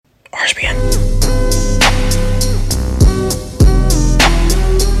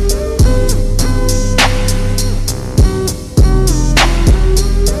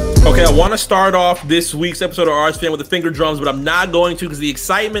I want to start off this week's episode of RSPN with the finger drums, but I'm not going to because the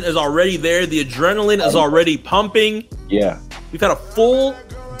excitement is already there. The adrenaline is already pumping. Yeah. We've had a full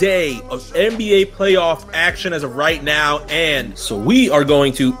day of NBA playoff action as of right now, and so we are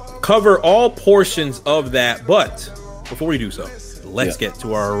going to cover all portions of that. But before we do so, let's get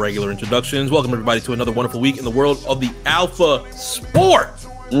to our regular introductions. Welcome, everybody, to another wonderful week in the world of the Alpha Sport.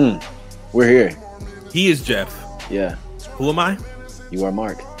 We're here. He is Jeff. Yeah. Who am I? You are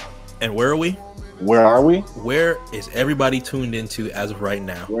Mark. And where are we? Where are we? Where is everybody tuned into as of right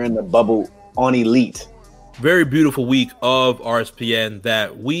now? We're in the bubble on Elite. Very beautiful week of RSPN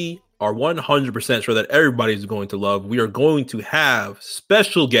that we are 100% sure that everybody's going to love. We are going to have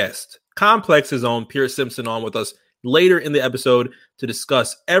special guest, Complex's own Pierce Simpson, on with us later in the episode to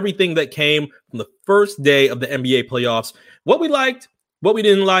discuss everything that came from the first day of the NBA playoffs, what we liked, what we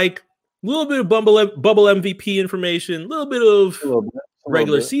didn't like, a little bit of bubble MVP information, a little bit of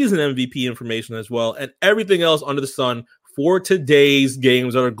regular season MVP information as well, and everything else under the sun for today's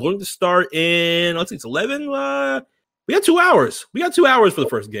games that are going to start in, let's see, it's 11. We got 2 hours. We got 2 hours for the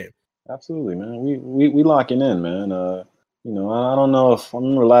first game. Absolutely, man. We locking in, man. I don't know if I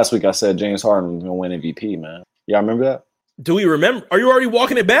remember last week I said James Harden was gonna win MVP, man. Yeah, I remember that. Do we remember? Are you already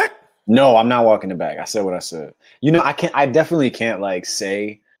walking it back? No, I'm not walking it back. I said what I said. I definitely can't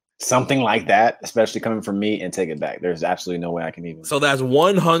say something like that, especially coming from me, and take it back. There's absolutely no way I can even. So that's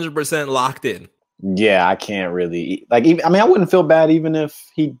 100% locked in. Yeah, I can't really I wouldn't feel bad even if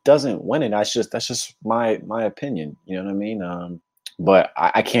he doesn't win it. That's just my opinion. You know what I mean? But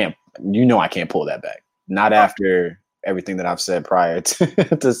I can't. I can't pull that back. Not after everything that I've said prior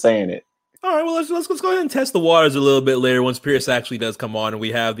to saying it. All right, well, let's go ahead and test the waters a little bit later once Pierce actually does come on and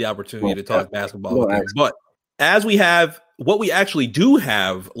we have the opportunity to talk basketball with him. But as we have, what we actually do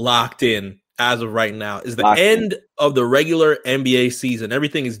have locked in as of right now is the end of the regular NBA season.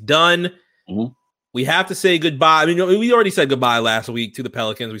 Everything is done. Mm-hmm. We have to say goodbye. I mean, we already said goodbye last week to the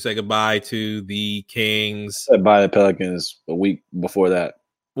Pelicans. We said goodbye to the Kings. Said bye to the Pelicans a week before that.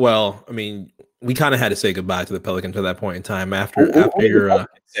 Well, I mean, we kind of had to say goodbye to the Pelicans at that point in time after your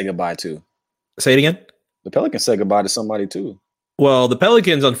say goodbye to. Say it again. The Pelicans said goodbye to somebody too. Well, the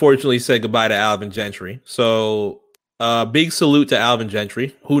Pelicans unfortunately said goodbye to Alvin Gentry. So big salute to Alvin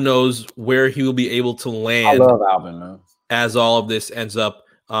Gentry. Who knows where he will be able to land. I love Alvin, man. As all of this ends up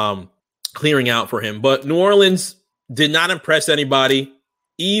clearing out for him. But New Orleans did not impress anybody,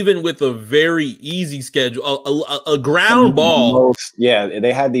 even with a very easy schedule, a ground ball. Yeah,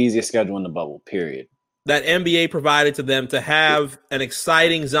 they had the easiest schedule in the bubble, period. That NBA provided to them to have an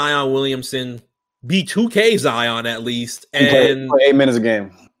exciting Zion Williamson, be 2K Zion at least, and play 8 minutes a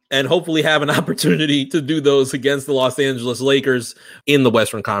game, and hopefully have an opportunity to do those against the Los Angeles Lakers in the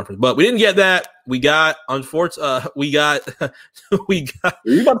Western Conference. But we didn't get that. We got Are you about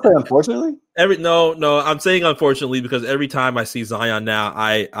to say unfortunately? No, I'm saying unfortunately because every time I see Zion now,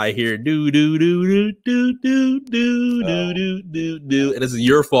 I hear do do do do do do do do do do, and this is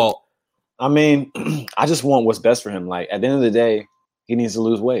your fault. I mean, I just want what's best for him. Like, at the end of the day, he needs to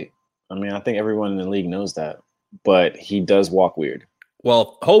lose weight. I mean, I think everyone in the league knows that, but he does walk weird.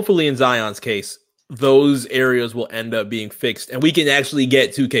 Well, hopefully in Zion's case, those areas will end up being fixed and we can actually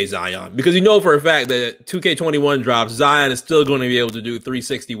get 2K Zion, because for a fact that 2K21 drops, Zion is still going to be able to do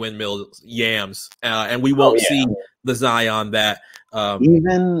 360 windmills yams, and we won't see the Zion that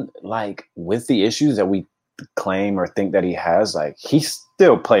even like with the issues that we claim or think that he has, like he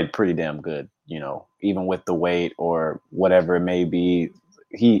still played pretty damn good, even with the weight or whatever it may be.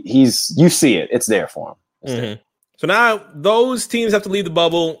 He's you see it, it's there for him. Mm-hmm. So now those teams have to leave the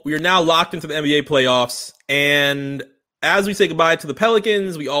bubble. We are now locked into the NBA playoffs. And as we say goodbye to the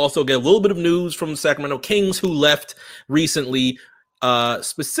Pelicans, we also get a little bit of news from the Sacramento Kings, who left recently,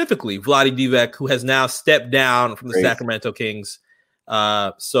 specifically Vlade Divac, who has now stepped down from the Sacramento Kings.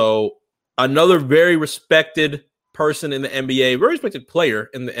 So another very respected person in the NBA, very respected player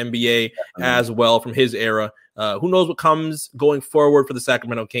in the NBA as well from his era. Who knows what comes going forward for the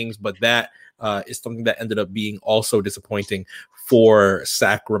Sacramento Kings, but that is something that ended up being also disappointing for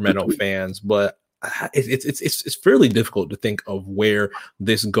Sacramento fans. But it's fairly difficult to think of where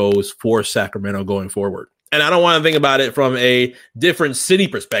this goes for Sacramento going forward. And I don't want to think about it from a different city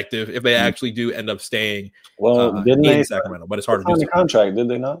perspective if they actually do end up staying in Sacramento. But it's hard to do. The contract, did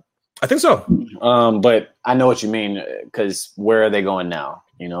they not? I think so. But I know what you mean, because where are they going now?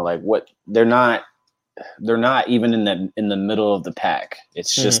 What they're not even in the middle of the pack.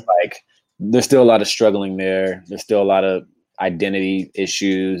 It's just like there's still a lot of struggling there. There's still a lot of identity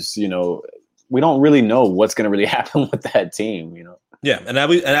issues. We don't really know what's going to really happen with that team. Yeah, and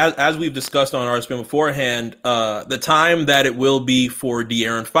as we've discussed on RSPN beforehand, the time that it will be for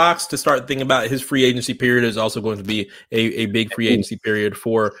De'Aaron Fox to start thinking about his free agency period is also going to be a big free agency period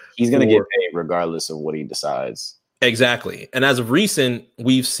for. He's going to get paid regardless of what he decides. Exactly. And as of recent,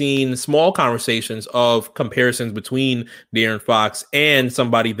 we've seen small conversations of comparisons between De'Aaron Fox and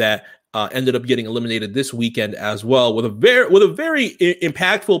somebody that ended up getting eliminated this weekend as well, with a very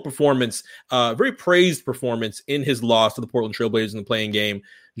impactful performance, very praised performance in his loss to the Portland Trailblazers in the playing game,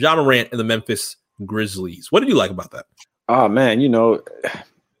 Ja Morant and the Memphis Grizzlies. What did you like about that? Oh man,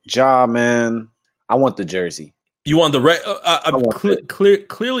 Ja, man, I want the jersey. You want the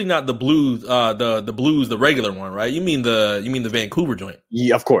clearly not the blues, the regular one, right? You mean the Vancouver joint?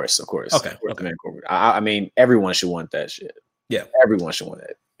 Yeah, of course. Okay. Vancouver. I mean, everyone should want that shit. Yeah, everyone should want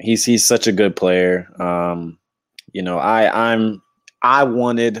it. He's such a good player. I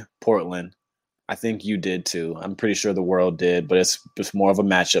wanted Portland. I think you did too. I'm pretty sure the world did, but it's more of a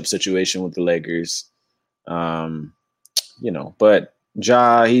matchup situation with the Lakers. But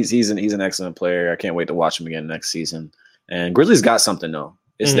Ja, he's an excellent player. I can't wait to watch him again next season. And Grizzlies got something though.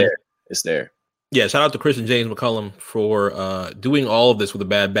 It's there. It's there. Yeah, shout out to Chris and James McCullum for doing all of this with a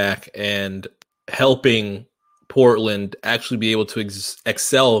bad back and helping Portland actually be able to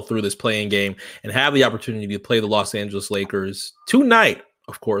excel through this playing game and have the opportunity to play the Los Angeles Lakers tonight,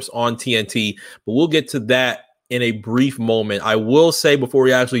 of course, on TNT. But we'll get to that in a brief moment. I will say before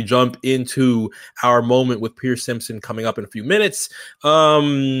we actually jump into our moment with Pierce Simpson coming up in a few minutes,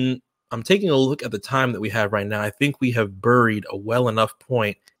 I'm taking a look at the time that we have right now. I think we have buried a well enough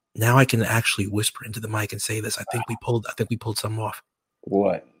point. Now I can actually whisper into the mic and say this. I think we pulled something off.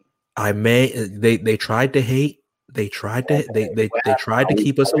 What? They tried to hate. They tried to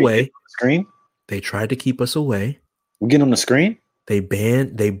keep us away. Screen? They tried to keep us away. We get on the screen? They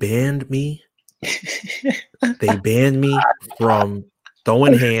banned me. They banned me from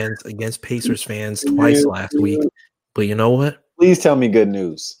throwing hands against Pacers fans twice last week. But you know what? Please tell me good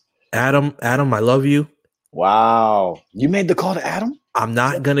news. Adam, I love you. Wow. You made the call to Adam? I'm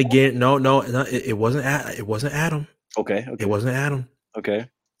not gonna get no. It wasn't Adam. Okay. It wasn't Adam. Okay.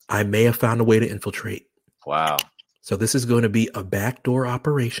 I may have found a way to infiltrate. Wow. So this is going to be a backdoor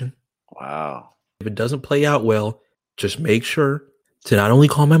operation. Wow. If it doesn't play out well, just make sure to not only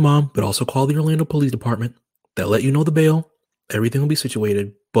call my mom, but also call the Orlando Police Department. They'll let you know the bail. Everything will be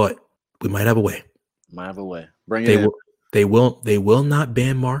situated, but we might have a way. Bring it in. They will not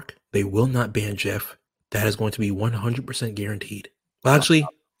ban Mark. They will not ban Jeff. That is going to be 100% guaranteed. Well, actually,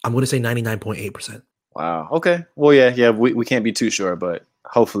 I'm going to say 99.8%. Wow. Okay. Well, yeah. We can't be too sure, but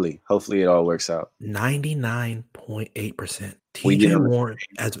hopefully it all works out. 99.8%. TJ Warren,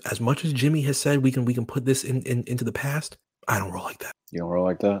 as much as Jimmy has said we can put this into the past, I don't roll like that. You don't roll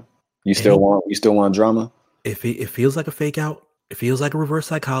like that? You still want drama? If it feels like a fake out, it feels like a reverse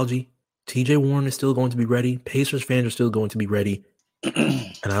psychology. TJ Warren is still going to be ready. Pacers fans are still going to be ready.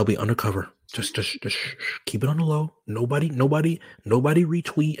 And I'll be undercover. Just keep it on the low. Nobody retweet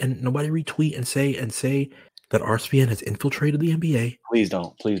and say that RSPN has infiltrated the NBA. Please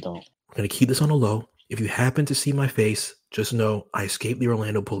don't. We're going to keep this on the low. If you happen to see my face, just know I escaped the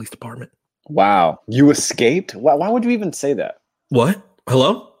Orlando Police Department. Wow. You escaped? Why would you even say that? What?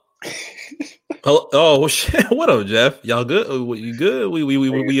 Hello? Hello? Oh shit! What up, Jeff? Y'all good? You good? We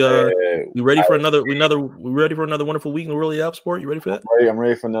ready for another wonderful week in Really Up Sport? You ready for that? I'm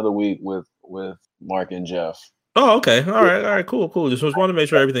ready for another week with Mark and Jeff. Oh, okay. All right. Cool. Just wanted to make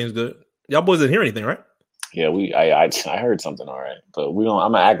sure everything's good. Y'all boys didn't hear anything, right? Yeah, I heard something. All right, but I'm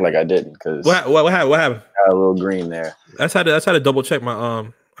gonna act like I didn't because what happened? Got a little green there. I had to double check my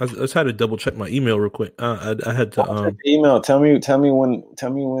I just had to double check my email real quick. I had to email. Tell me when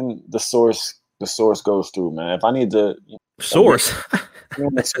the source goes through, man. If I need to source.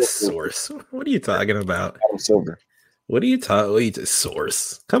 Source. What are you talking about? Adam Silver. What are you talking?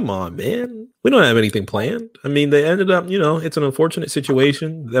 Source. Come on, man. We don't have anything planned. I mean, they ended up. It's an unfortunate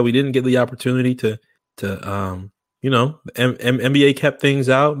situation that we didn't get the opportunity to. NBA kept things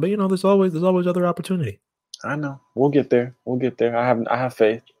out, but there's always other opportunity. I know. We'll get there. I have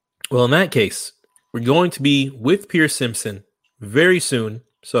faith. Well, in that case, we're going to be with Pierce Simpson very soon.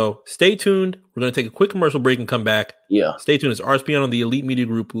 So stay tuned. We're going to take a quick commercial break and come back. Yeah. Stay tuned. It's RSPN on the Elite Media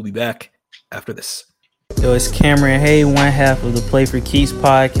Group. We'll be back after this. Yo, it's Cameron Hay, one half of the Play for Keeps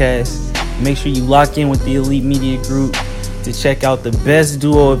podcast. Make sure you lock in with the Elite Media Group to check out the best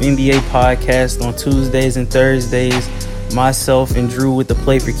duo of NBA podcasts on Tuesdays and Thursdays. Myself and Drew with the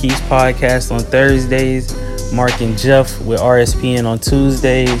Play for Keeps podcast on Thursdays. Mark and Jeff with RSPN on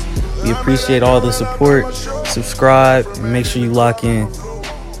Tuesdays. We appreciate all the support. Subscribe and make sure you lock in.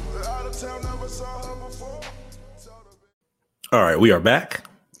 All right, we are back.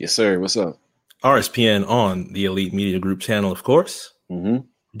 Yes, sir. What's up? RSPN on the Elite Media Group channel, of course.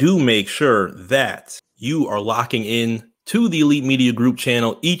 Do make sure that you are locking in to the Elite Media Group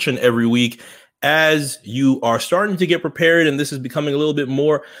channel each and every week as you are starting to get prepared. And this is becoming a little bit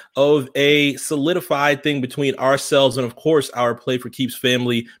more of a solidified thing between ourselves and, of course, our Play for Keeps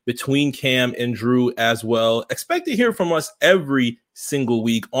family, between Cam and Drew as well. Expect to hear from us every single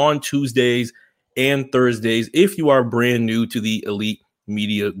week on Tuesdays and Thursdays if you are brand new to the Elite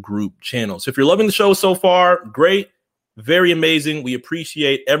Media Group channel. So if you're loving the show so far, great, very amazing. We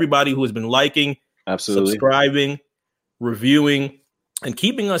appreciate everybody who has been liking, subscribing, reviewing, and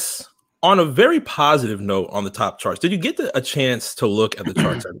keeping us on a very positive note on the top charts. Did you get a chance to look at the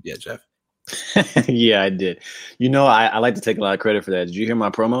charts yet, Jeff? Yeah, I did. You know, I like to take a lot of credit for that. Did you hear my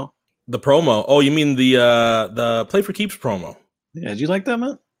promo? The promo? Oh, you mean the Play for Keeps promo? Yeah, did you like that,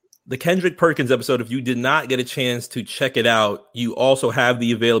 man? The Kendrick Perkins episode, if you did not get a chance to check it out, you also have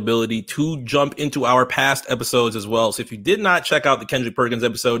the availability to jump into our past episodes as well. So if you did not check out the Kendrick Perkins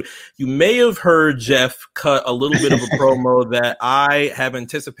episode, you may have heard Jeff cut a little bit of a promo that I have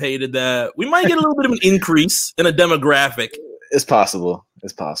anticipated that we might get a little bit of an increase in a demographic. It's possible.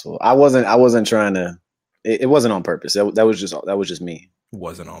 It's possible. I wasn't trying to. It wasn't on purpose. That was just me. It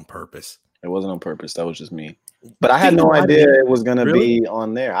wasn't on purpose. It wasn't on purpose. That was just me. But I had no idea it was going to be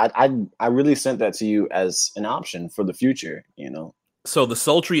on there. I really sent that to you as an option for the future, you know. So the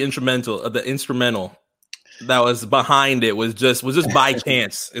sultry instrumental that was behind it was just by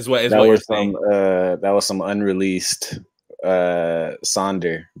chance is what you're saying. That was some unreleased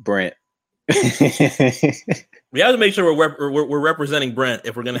Sonder Brent. We have to make sure we're representing Brent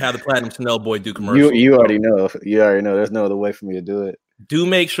if we're going to have the Platinum Chanel Boy do commercial. You already know. There's no other way for me to do it. Do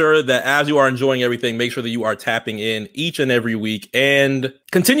make sure that as you are enjoying everything, make sure that you are tapping in each and every week and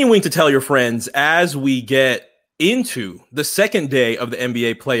continuing to tell your friends as we get into the second day of the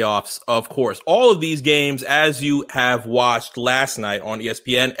NBA playoffs. Of course, all of these games, as you have watched last night on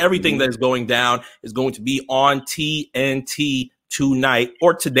ESPN, everything that is going down is going to be on TNT tonight,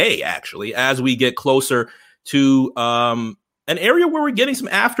 or today, actually, as we get closer to an area where we're getting some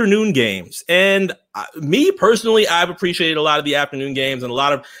afternoon games. And me personally, I've appreciated a lot of the afternoon games and a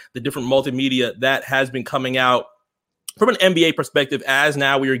lot of the different multimedia that has been coming out from an NBA perspective, as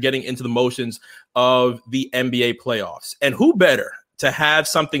now we are getting into the motions of the NBA playoffs. And who better to have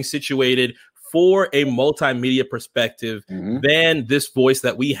something situated for a multimedia perspective than this voice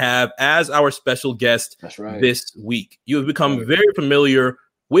that we have as our special guest this week. You have become very familiar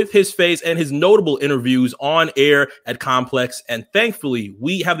with his face and his notable interviews on air at Complex. And thankfully,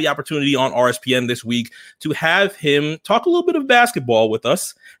 we have the opportunity on RSPN this week to have him talk a little bit of basketball with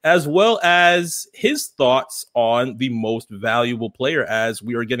us, as well as his thoughts on the most valuable player, as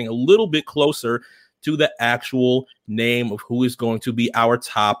we are getting a little bit closer to the actual name of who is going to be our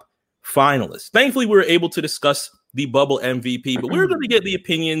top finalist. Thankfully, we were able to discuss the bubble MVP, but we're going to get the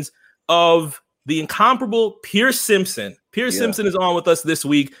opinions of the incomparable Pierce Simpson. Pierce Simpson is on with us this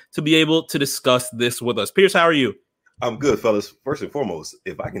week to be able to discuss this with us. Pierce, how are you? I'm good, fellas. First and foremost,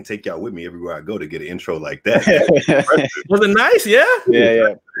 if I can take y'all with me everywhere I go to get an intro like that. Was it nice? Yeah.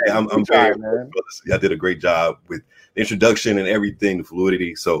 Hey, I'm very, man. Y'all did a great job with the introduction and everything, the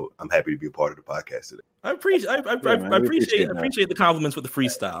fluidity. So I'm happy to be a part of the podcast today. I appreciate the compliments with the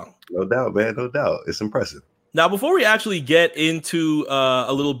freestyle. No doubt, man. No doubt. It's impressive. Now, before we actually get into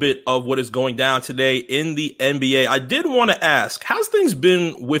a little bit of what is going down today in the NBA, I did want to ask, how's things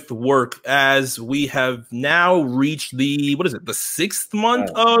been with work as we have now reached the 6th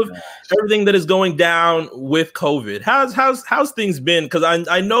month of everything that is going down with COVID? How's things been? Because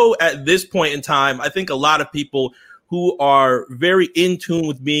I know at this point in time, I think a lot of people who are very in tune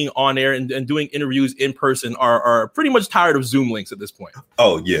with being on air and doing interviews in person are pretty much tired of Zoom links at this point.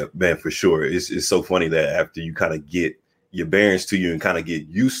 Oh, yeah, man, for sure. It's so funny that after you kind of get your bearings to you and kind of get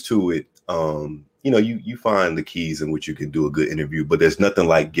used to it, you find the keys in which you can do a good interview. But there's nothing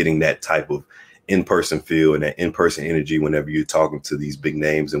like getting that type of in-person feel and that in-person energy whenever you're talking to these big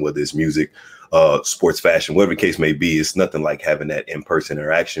names, and whether it's music, sports, fashion, whatever the case may be. It's nothing like having that in-person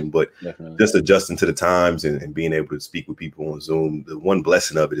interaction, but just adjusting to the times and being able to speak with people on Zoom. The one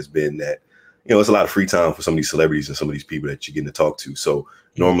blessing of it has been that, it's a lot of free time for some of these celebrities and some of these people that you're getting to talk to. So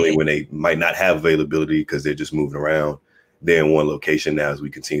normally when they might not have availability because they're just moving around, they're in one location now as we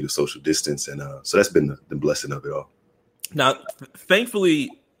continue to social distance. And so that's been the blessing of it all. Now, thankfully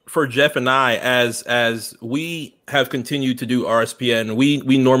for Jeff and I, as we have continued to do RSPN,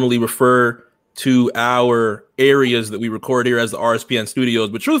 we normally refer to our areas that we record here as the RSPN studios.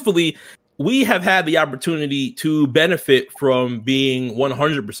 But truthfully, we have had the opportunity to benefit from being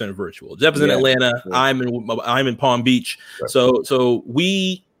 100% virtual. Jeff is in Atlanta. Yeah. I'm in Palm Beach. Right. So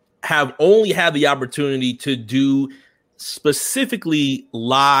we have only had the opportunity to do specifically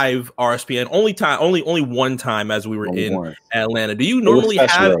live RSPN only one time as we were in Atlanta. Do you normally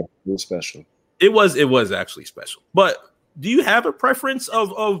have? It was special. It was actually special. But do you have a preference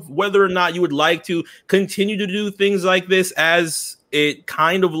of whether or not you would like to continue to do things like this, as it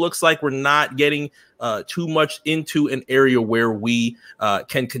kind of looks like we're not getting too much into an area where we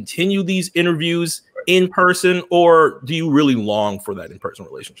can continue these interviews in person, or do you really long for that in-person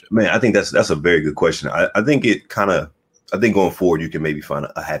relationship? Man, I think that's a very good question. I think going forward, you can maybe find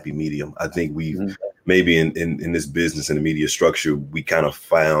a happy medium. I think we've maybe in this business and the media structure, we kind of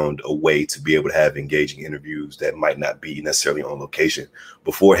found a way to be able to have engaging interviews that might not be necessarily on location.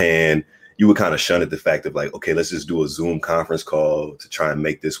 Beforehand, you would kind of shun at the fact of like, okay, let's just do a Zoom conference call to try and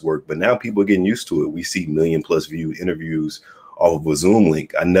make this work. But now people are getting used to it. We see 1 million+ viewed interviews off of a Zoom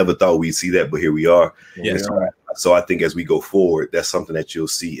link. I never thought we'd see that, but here we are. Yeah. So I think as we go forward, that's something that you'll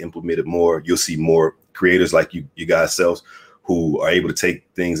see implemented more. You'll see more creators like you guys selves who are able to take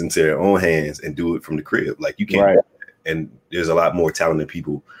things into their own hands and do it from the crib. Like you can't, and there's a lot more talented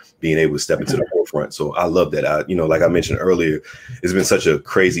people being able to step into the forefront. So I love that. Like I mentioned earlier, it's been such a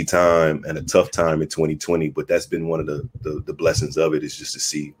crazy time and a tough time in 2020, but that's been one of the blessings of it, is just to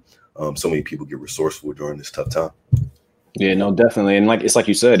see so many people get resourceful during this tough time. Yeah, no, definitely. And it's like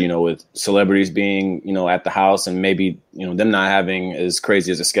you said, with celebrities being, at the house and maybe, them not having as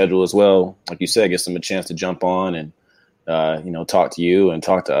crazy as a schedule as well. Like you said, gives them a chance to jump on and, talk to you and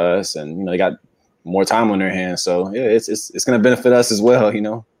talk to us. And, they got more time on their hands. So, yeah, it's going to benefit us as well,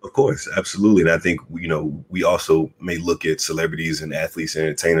 Of course, absolutely. And I think, we also may look at celebrities and athletes and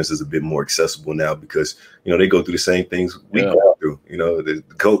entertainers as a bit more accessible now because, they go through the same things we go through. The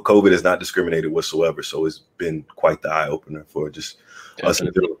COVID has not discriminated whatsoever. So it's been quite the eye opener for just us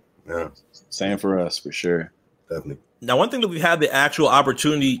to do. Yeah. Same for us, for sure. Definitely. Now, one thing that we've had the actual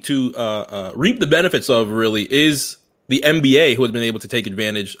opportunity to reap the benefits of really is the NBA, who has been able to take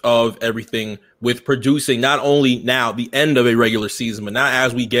advantage of everything with producing not only now the end of a regular season, but now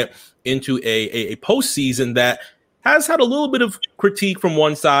as we get into a postseason that has had a little bit of critique from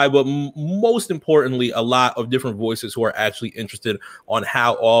one side, but most importantly, a lot of different voices who are actually interested on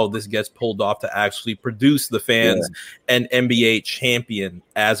how all of this gets pulled off to actually produce the fans an NBA champion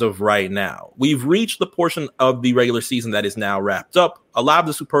as of right now. We've reached the portion of the regular season that is now wrapped up. A lot of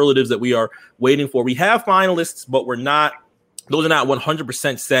the superlatives that we are waiting for, we have finalists, but those are not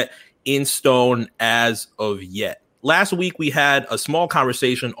 100% set in stone as of yet. Last week, we had a small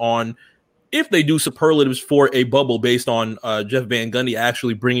conversation on if they do superlatives for a bubble based on Jeff Van Gundy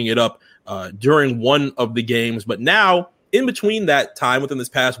actually bringing it up during one of the games. But now, in between that time, within this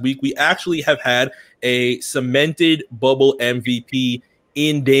past week, we actually have had a cemented bubble MVP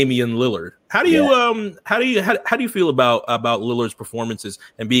in Damian Lillard. How do you feel about Lillard's performances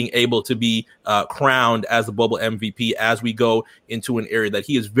and being able to be crowned as the bubble MVP as we go into an area that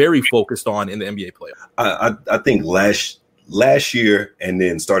he is very focused on in the NBA playoff? I think last year and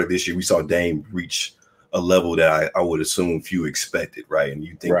then started this year, we saw Dame reach a level that I would assume few expected, right? And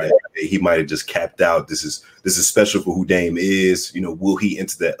you think that he might have just capped out. This is special for who Dame is. Will he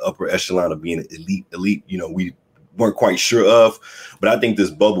enter that upper echelon of being an elite? We weren't quite sure of, but I think this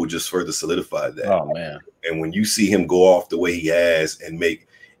bubble just further solidified that. Oh man! And when you see him go off the way he has and make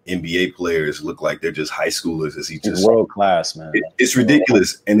NBA players look like they're just high schoolers, as he just world class, man. It's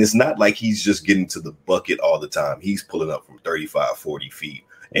ridiculous. And it's not like he's just getting to the bucket all the time. He's pulling up from 35, 40 feet.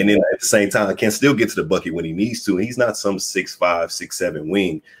 And then at the same time, can still get to the bucket when he needs to. And he's not some 6'5", 6'7"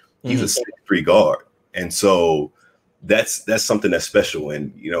 wing. He's a 6'3" guard. And so that's something that's special.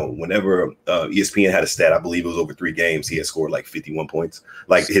 And, whenever ESPN had a stat, I believe it was over 3 games, he had scored like 51 points.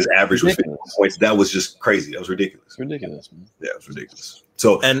 Like his average was 51 points. That was just crazy. That was ridiculous. It's ridiculous, man. Yeah, it was ridiculous.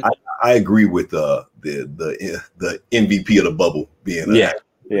 So and I agree with the MVP of the bubble being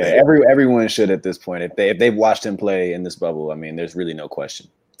everyone should at this point. If they've watched him play in this bubble, I mean, there's really no question.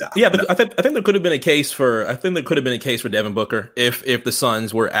 Yeah, but I think there could have been a case for Devin Booker if the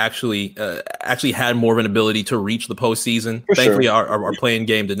Suns were actually had more of an ability to reach the postseason. Thankfully, our playing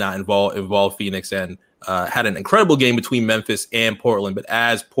game did not involve Phoenix and had an incredible game between Memphis and Portland. But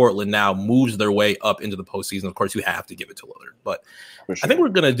as Portland now moves their way up into the postseason, of course, you have to give it to Lillard. But I think we're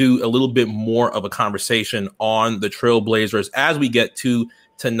going to do a little bit more of a conversation on the Trailblazers as we get to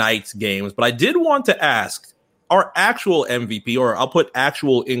tonight's games. But I did want to ask our actual MVP, or I'll put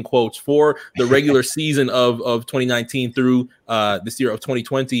actual in quotes, for the regular season of 2019 through this year of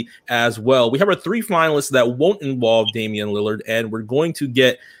 2020 as well. We have our 3 finalists that won't involve Damian Lillard, and we're going to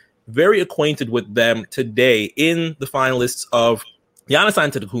get very acquainted with them today in the finalists of Giannis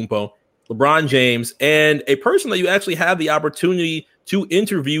Antetokounmpo, LeBron James, and a person that you actually have the opportunity to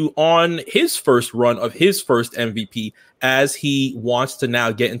interview on his first run of his first MVP, as he wants to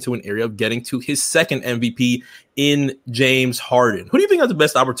now get into an area of getting to his second MVP in James Harden. Who do you think has the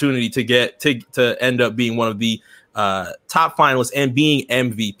best opportunity to get to end up being one of the top finalists and being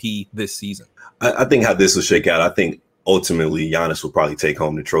MVP this season? I think how this will shake out, I think ultimately Giannis will probably take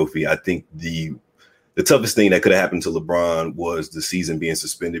home the trophy. I think the toughest thing that could have happened to LeBron was the season being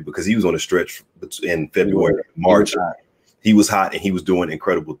suspended, because he was on a stretch in February, March. He was hot and he was doing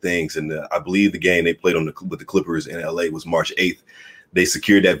incredible things. And I believe the game they played with the Clippers in LA was March 8th. They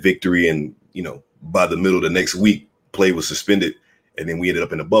secured that victory. And, by the middle of the next week, play was suspended. And then we ended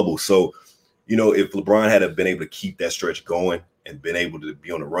up in a bubble. So, if LeBron had been able to keep that stretch going and been able to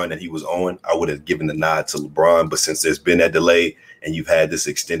be on the run that he was on, I would have given the nod to LeBron. But since there's been that delay and you've had this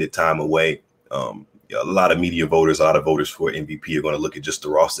extended time away, a lot of media voters, a lot of voters for MVP are going to look at just the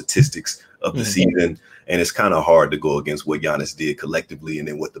raw statistics of the season. And it's kind of hard to go against what Giannis did collectively and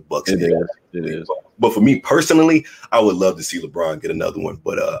then what the Bucks did. It is. But for me personally, I would love to see LeBron get another one.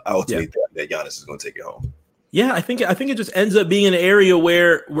 But I ultimately think that Giannis is going to take it home. Yeah, I think it just ends up being an area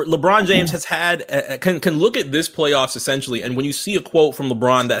where LeBron James has had can look at this playoffs essentially. And when you see a quote from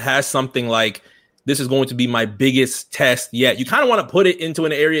LeBron that has something like, "This is going to be my biggest test yet," you kind of want to put it into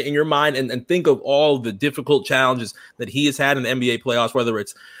an area in your mind and think of all the difficult challenges that he has had in the NBA playoffs, whether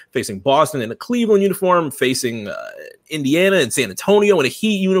it's facing Boston in a Cleveland uniform, facing Indiana and San Antonio in a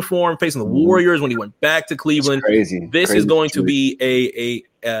Heat uniform, facing the Warriors when he went back to Cleveland. This is going to be a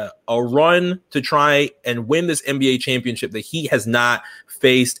run to try and win this NBA championship that he has not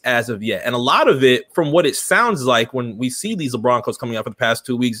faced as of yet. And a lot of it, from what it sounds like when we see these LeBron quotes coming out for the past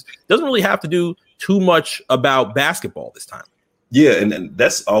 2 weeks, doesn't really have to do too much about basketball this time. Yeah, and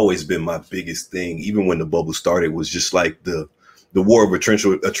that's always been my biggest thing, even when the bubble started, was just like the war of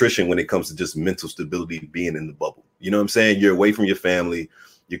attrition when it comes to just mental stability being in the bubble. You know what I'm saying? You're away from your family.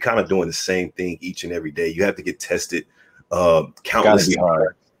 You're kind of doing the same thing each and every day. You have to get tested countless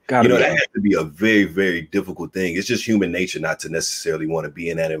times. That has to be a very, very difficult thing. It's just human nature not to necessarily want to be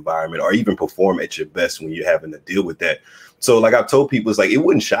in that environment or even perform at your best when you're having to deal with that. So like I've told people, it's like, it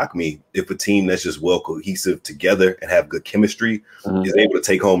wouldn't shock me if a team that's just well cohesive together and have good chemistry is able to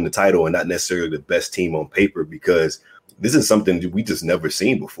take home the title and not necessarily the best team on paper, because this is something we just never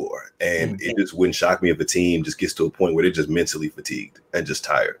seen before. And it just wouldn't shock me if a team just gets to a point where they're just mentally fatigued and just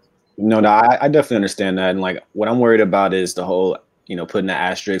tired. No, I definitely understand that. And like what I'm worried about is the whole, putting the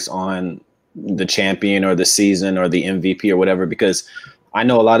asterisk on the champion or the season or the MVP or whatever, because I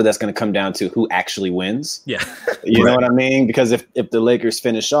know a lot of that's going to come down to who actually wins. Yeah. You know what I mean? Because if the Lakers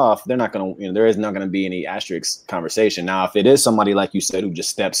finish off, they're not going to, there is not going to be any asterisk conversation. Now, if it is somebody, like you said, who just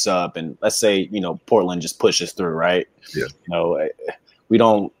steps up and let's say, Portland just pushes through, right? Yeah. We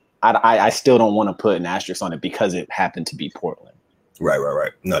don't, I still don't want to put an asterisk on it because it happened to be Portland.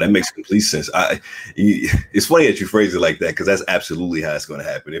 Right. No, that makes complete sense. It's funny that you phrase it like that, because that's absolutely how it's going to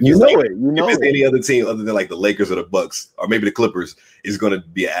happen. If it's any other team other than like the Lakers or the Bucks or maybe the Clippers, is going to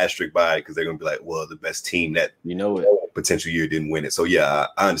be an asterisk by it because they're going to be like, well, the best team that potential year didn't win it. So yeah,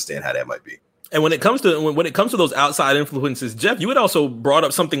 I understand how that might be. And when it comes to those outside influences, Jeff, you had also brought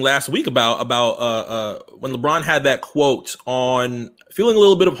up something last week about when LeBron had that quote on feeling a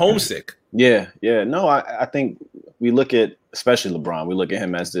little bit of homesick. Yeah. No, I think we look at, especially LeBron, we look at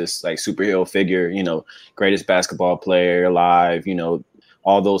him as this like superhero figure, greatest basketball player alive,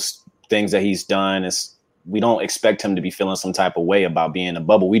 all those things that he's done. We don't expect him to be feeling some type of way about being in a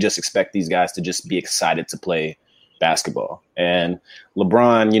bubble. We just expect these guys to just be excited to play basketball. And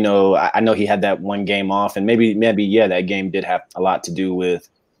LeBron, I know he had that one game off, and maybe, that game did have a lot to do with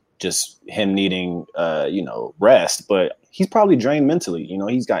just him needing, rest, but he's probably drained mentally.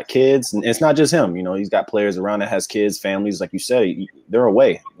 He's got kids, and it's not just him. He's got players around that has kids, families, like you said, they're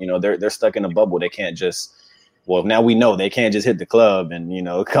away. They're stuck in a bubble. They can't just, now we know they can't just hit the club and,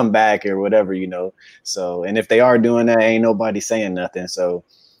 come back or whatever, So, and if they are doing that, ain't nobody saying nothing. So,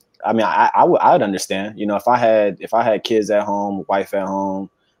 I mean, I would understand, if I had kids at home, wife at home,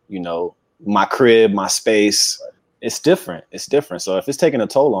 my crib, my space, it's different. So if it's taking a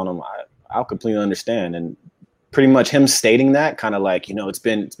toll on them, I'll completely understand. And pretty much him stating that kind of like, it's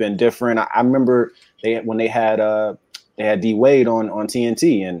been different. I remember when they had D Wade on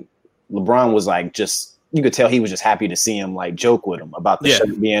TNT, and LeBron was like, you could tell he was just happy to see him like joke with him about the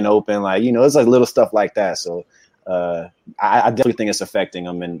shirt being open. Like, it's like little stuff like that. So I definitely think it's affecting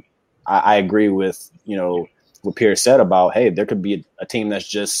him. And I agree with, what Pierce said about, hey, there could be a team that's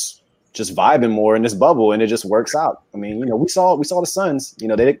just just vibing more in this bubble, and it just works out. I mean, we saw the Suns. They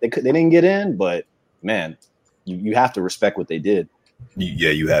didn't get in, but man, you have to respect what they did. Yeah,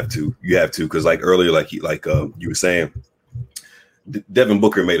 you have to, because like earlier, like you were saying, Devin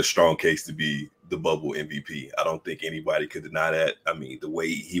Booker made a strong case to be the bubble MVP. I don't think anybody could deny that. I mean, the way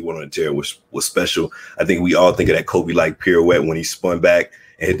he went on the tear was special. I think we all think of that Kobe-like pirouette when he spun back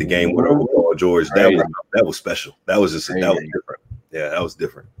and hit the game winner with Paul George. That was special. That was just that was different. Yeah, that was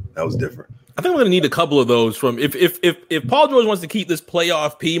different. I think we're gonna need a couple of those from if Paul George wants to keep this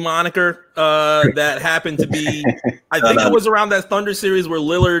playoff P moniker that happened to be, I think it was around that Thunder series where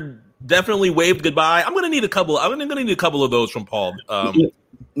Lillard definitely waved goodbye. I'm gonna need a couple of those from Paul.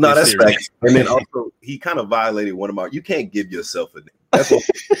 No, that's facts. And then also he kind of violated one of my. You can't give yourself a name. That's what,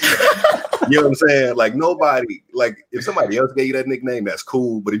 you know what I'm saying? Like nobody, like if somebody else gave you that nickname, that's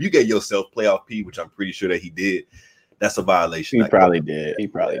cool. But if you gave yourself playoff P, which I'm pretty sure that he did, that's a violation. He probably did. He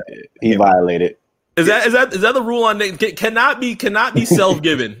violated. Is that the rule on name? Cannot be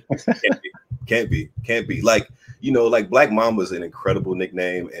self-given. Can't be. Like, like Black Mamba is an incredible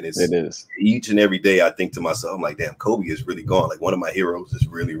nickname, and it is. Each and every day I think to myself, I'm like, damn, Kobe is really gone. Like one of my heroes is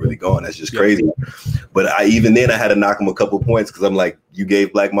really, really gone. That's just crazy. But I had to knock him a couple points because I'm like, you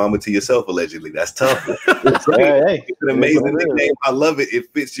gave Black Mamba to yourself allegedly. That's tough. It's an amazing nickname. I love it.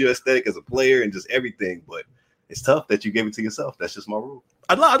 It fits your aesthetic as a player and just everything. But it's tough that you gave it to yourself. That's just my rule.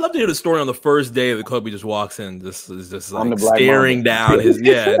 I'd love to hear the story on the first day that Kobe just walks in. This is just like staring down his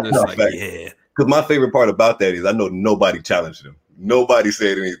Because my favorite part about that is I know nobody challenged him. Nobody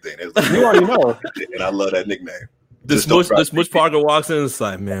said anything. Like, you already know. And I love that nickname. This Mush Parker walks in and it's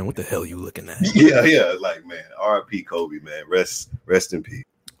like, man, what the hell are you looking at? Yeah. Like, man, R.I.P. Kobe, man. Rest in peace.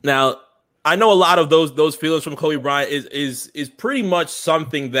 Now, I know a lot of those feelings from Kobe Bryant is pretty much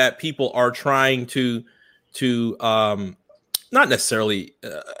something that people are trying to not necessarily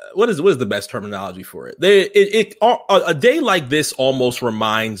what is the best terminology for it? A day like this almost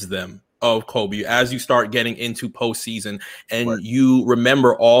reminds them of Kobe as you start getting into postseason and you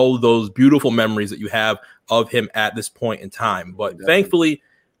remember all those beautiful memories that you have of him at this point in time. But thankfully,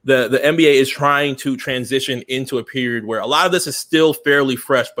 the NBA is trying to transition into a period where a lot of this is still fairly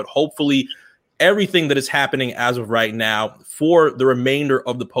fresh, but hopefully everything that is happening as of right now for the remainder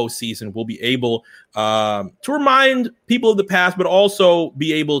of the postseason will be able to remind people of the past, but also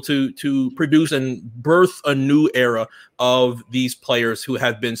be able to produce and birth a new era of these players who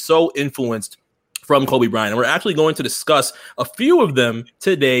have been so influenced from Kobe Bryant. And we're actually going to discuss a few of them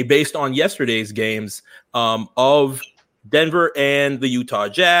today based on yesterday's games of Denver and the Utah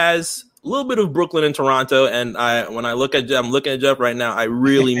Jazz, a little bit of Brooklyn and Toronto. And when I'm looking at Jeff right now, I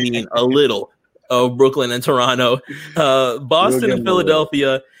really mean a little of Brooklyn and Toronto, Boston and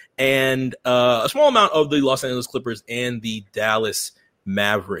Philadelphia, and a small amount of the Los Angeles Clippers and the Dallas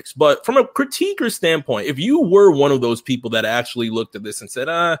Mavericks. But from a critiquer standpoint, if you were one of those people that actually looked at this and said,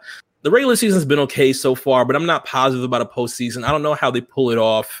 the regular season's been okay so far, but I'm not positive about a postseason. I don't know how they pull it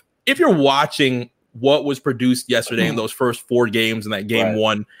off. If you're watching what was produced yesterday in those first 4 games in that game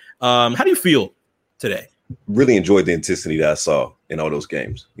one, how do you feel today? Really enjoyed the intensity that I saw in all those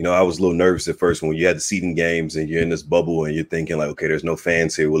games. I was a little nervous at first when you had the seeding games and you're in this bubble and you're thinking like, okay, there's no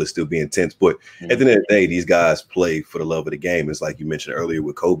fans here. Will it still be intense? But at the end of the day, these guys play for the love of the game. It's like you mentioned earlier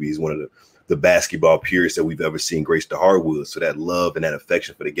with Kobe. He's one of the basketball purists that we've ever seen grace the hardwood. So that love and that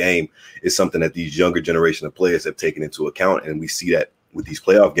affection for the game is something that these younger generation of players have taken into account. And we see that with these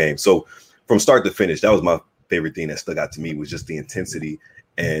playoff games. So from start to finish, that was my favorite thing that stuck out to me was just the intensity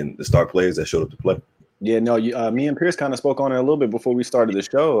and the star players that showed up to play. Yeah, no, me and Pierce kind of spoke on it a little bit before we started the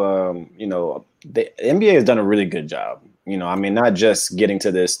show. The NBA has done a really good job. Not just getting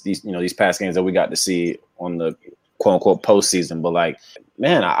to these past games that we got to see on the quote unquote postseason, but like,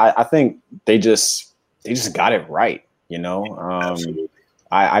 man, I think they just got it right. Absolutely.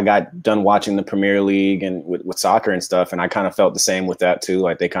 I got done watching the Premier League and with soccer and stuff, and I kind of felt the same with that too.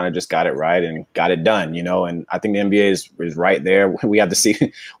 Like they kind of just got it right and got it done, And I think the NBA is right there. We have to see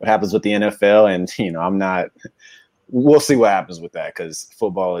what happens with the NFL, and we'll see what happens with that because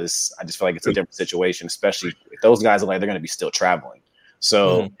football is. I just feel like it's a different situation, especially if those guys are like they're going to be still traveling.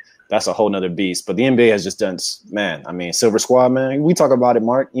 So that's a whole nother beast. But the NBA has just done, man. I mean, Silver Squad, man. We talk about it,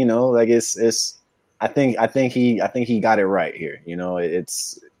 Mark. Like it's. I think he got it right here.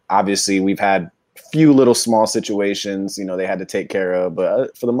 It's obviously we've had few little small situations, they had to take care of,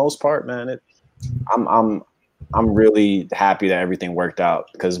 but for the most part, man, I'm really happy that everything worked out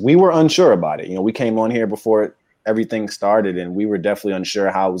because we were unsure about it. We came on here before everything started and we were definitely unsure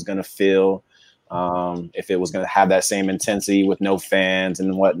how it was going to feel, if it was going to have that same intensity with no fans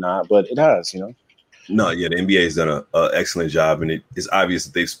and whatnot, but it has, No, yeah, the NBA has done an excellent job, and it's obvious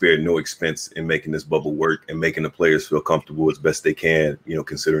that they've spared no expense in making this bubble work and making the players feel comfortable as best they can,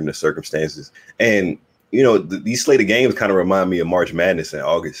 considering the circumstances. And, these slate of games kind of remind me of March Madness in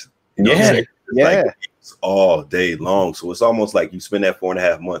August. Yeah. Like all day long. So it's almost like you spend that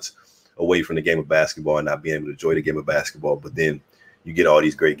 4.5 months away from the game of basketball and not being able to enjoy the game of basketball. But then you get all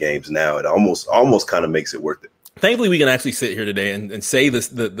these great games now. It almost kind of makes it worth it. Thankfully, we can actually sit here today and say this: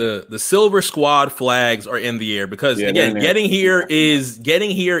 the Silver Squad flags are in the air because again, getting here is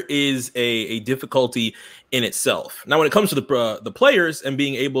a difficulty in itself. Now, when it comes to the players and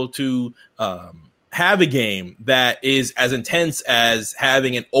being able to have a game that is as intense as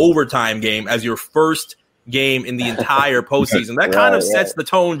having an overtime game as your first game in the entire postseason, that kind of sets the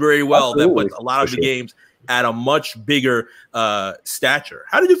tone very well. Absolutely. That puts a lot of the games at a much bigger stature.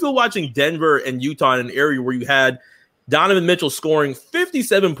 How did you feel watching Denver and Utah in an area where you had Donovan Mitchell scoring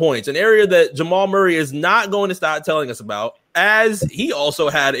 57 points, an area that Jamal Murray is not going to stop telling us about, as he also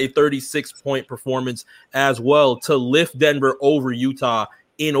had a 36-point performance as well to lift Denver over Utah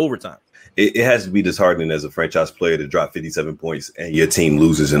in overtime? It has to be disheartening as a franchise player to drop 57 points and your team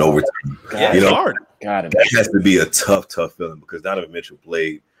loses in overtime. It's hard. That has to be a tough feeling because Donovan Mitchell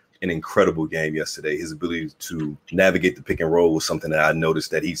played an incredible game yesterday. His ability to navigate the pick and roll was something that I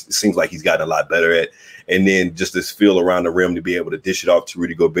noticed that it seems like he's gotten a lot better at. And then just this feel around the rim to be able to dish it off to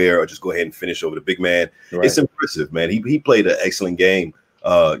Rudy Gobert or just go ahead and finish over the big man. Right. It's impressive, man. He played an excellent game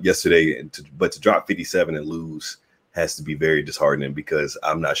yesterday, but to drop 57 and lose has to be very disheartening because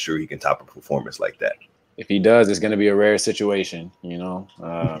I'm not sure he can top a performance like that. If he does, it's going to be a rare situation,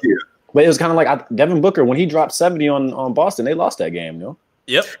 But it was kind of like Devin Booker, when he dropped 70 on Boston, they lost that game,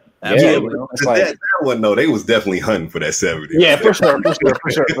 Yep. Absolutely. That one, though, they was definitely hunting for that 70. Yeah, for sure. But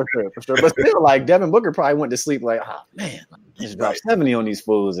still, like, Devin Booker probably went to sleep like, oh, man, just dropped 70 on these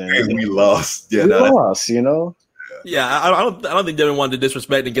fools. And we lost. Yeah, we lost, Yeah, I don't think Devin wanted to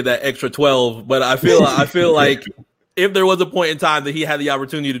disrespect and get that extra 12, but I feel like if there was a point in time that he had the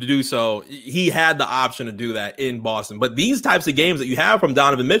opportunity to do so, he had the option to do that in Boston. But these types of games that you have from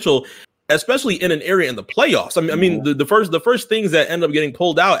Donovan Mitchell, especially in an area in the playoffs, I mean, the first things that end up getting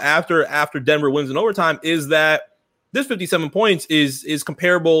pulled out after Denver wins in overtime is that this 57 points is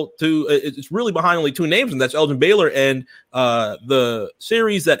comparable to it's really behind only two names, and that's Elgin Baylor and the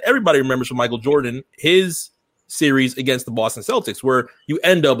series that everybody remembers from Michael Jordan, his series against the Boston Celtics, where you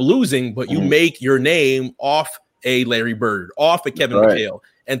end up losing, but you make your name off a Larry Bird, off a Kevin McHale,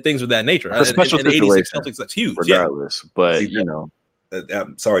 and things of that nature. A special and 86 Celtics, that's huge. Regardless, but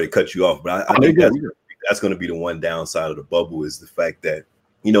I'm sorry to cut you off, but I think that's going to be the one downside of the bubble is the fact that,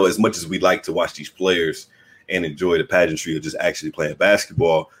 as much as we like to watch these players and enjoy the pageantry of just actually playing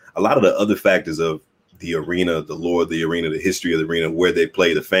basketball, a lot of the other factors of the arena, the lore of the arena, the history of the arena, where they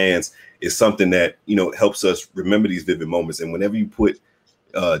play, the fans, is something that, helps us remember these vivid moments. And whenever you put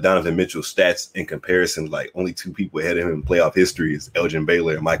Donovan Mitchell's stats in comparison, like only two people ahead of him in playoff history is Elgin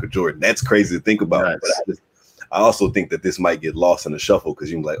Baylor and Michael Jordan. That's crazy to think about. Nice. But I also think that this might get lost in the shuffle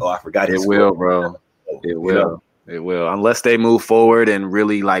because you're like, oh, I forgot. It will, bro. It will. It will, unless they move forward and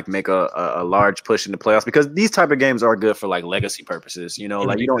really like make a large push in the playoffs, because these type of games are good for like legacy purposes.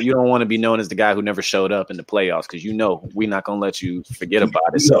 Like you don't want to be known as the guy who never showed up in the playoffs because we're not gonna let you forget about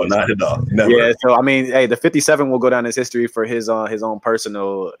it. No, not at all. Never. Yeah. So I mean, hey, the 57 will go down as history for his own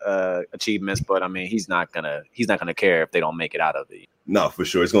personal achievements, but I mean, he's not gonna care if they don't make it out of it. No, for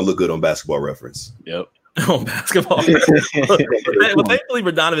sure, it's gonna look good on Basketball Reference. Yep. On Basketball. Well, thankfully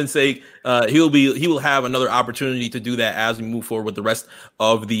for Donovan's sake, he will have another opportunity to do that as we move forward with the rest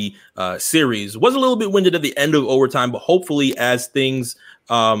of the series. Was a little bit winded at the end of overtime, but hopefully as things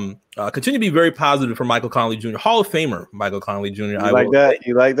continue to be very positive for Michael Conley Jr., Hall of Famer Michael Conley Jr. You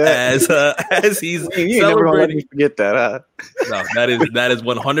like that? As he's you never gonna let me forget that, huh? No, that is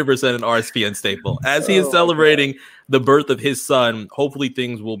 100% an RSPN staple. As he is celebrating the birth of his son, hopefully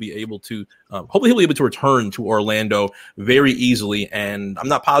things will be able to hopefully he'll be able to return to Orlando very easily. And I'm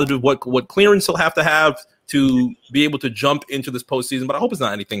not positive what clearance he'll have to be able to jump into this postseason, but I hope it's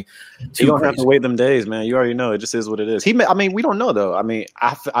not anything too. You don't have to wait them days, man. You already know it just is what it is. We don't know though. I mean,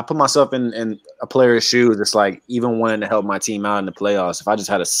 I put myself in a player's shoes. It's like even wanting to help my team out in the playoffs. If I just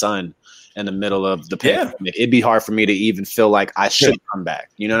had a son in the middle of the pandemic, it'd be hard for me to even feel like I should come back.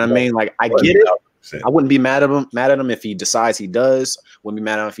 You know what I mean? Like I get it. I wouldn't be mad at him if he decides he does. Wouldn't be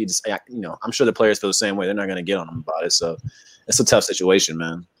mad at him if he just, I'm sure the players feel the same way. They're not going to get on him about it. So it's a tough situation,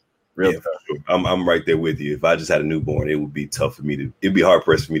 man. Really tough. Sure. I'm right there with you. If I just had a newborn, it would be tough for me it'd be hard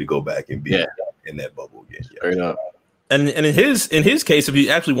pressed for me to go back and be in that bubble again. Fair enough. And in his case, if he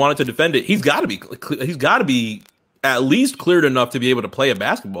actually wanted to defend it, he's got to be at least cleared enough to be able to play a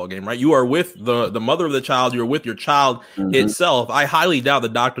basketball game, right? You are with the mother of the child. You're with your child itself. I highly doubt the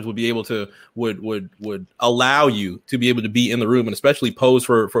doctors would be able to would allow you to be able to be in the room and especially pose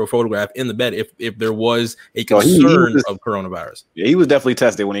for a photograph in the bed if there was a concern of coronavirus. Yeah, he was definitely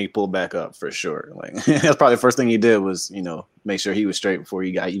tested when he pulled back up for sure. Like that's probably the first thing he did was make sure he was straight before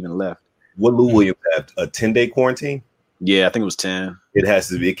he got even left. What Lou Williams have a 10-day quarantine? Yeah, I think it was 10. It has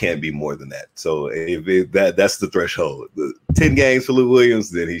to be. It can't be more than that. So if that's the threshold. 10 games for Lou Williams,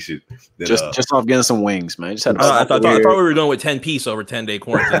 then he should. Then, just off getting some wings, man. Just had I thought we were going with 10-piece over 10-day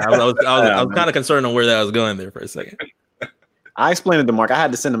quarantine. I was kind of concerned on where that was going there for a second. I explained it to Mark. I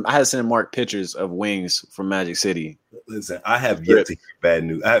had to send Mark pictures of wings from Magic City. Listen, I have yet to hear bad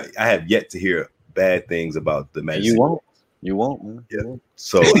news. I have yet to hear bad things about the Magic City. You won't, man. Yeah.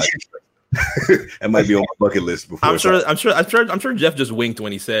 So. That might be on my bucket list before. I'm sure Jeff just winked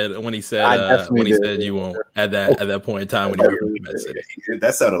when he said you won't at that point in time when he was in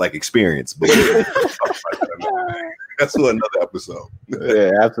that sounded like experience, but that's another episode.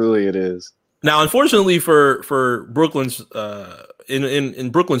 Yeah, absolutely it is. Now, unfortunately for Brooklyn's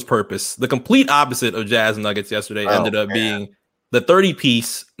in Brooklyn's purpose, the complete opposite of Jazz and Nuggets yesterday ended up being the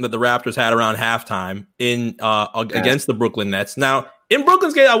 30-piece that the Raptors had around halftime against the Brooklyn Nets. Now, in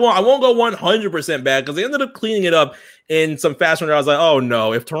Brooklyn's case, I won't go 100% bad because they ended up cleaning it up in some fashion where I was like, oh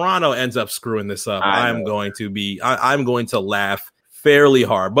no, if Toronto ends up screwing this up, I'm going to laugh fairly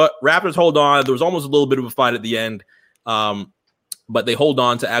hard. But Raptors hold on. There was almost a little bit of a fight at the end. But they hold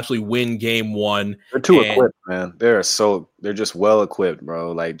on to actually win game one. They're too equipped, man. They're just well equipped,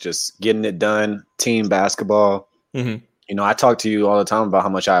 bro. Like just getting it done, team basketball. Mm-hmm. I talk to you all the time about how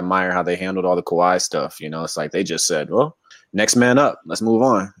much I admire how they handled all the Kawhi stuff. It's like they just said, well, next man up, let's move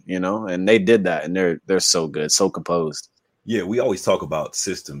on, and they did that, and they're so good, so composed. Yeah, we always talk about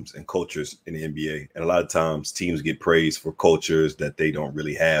systems and cultures in the NBA, and a lot of times teams get praised for cultures that they don't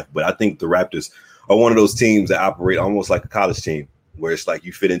really have. But I think the Raptors are one of those teams that operate almost like a college team, where it's like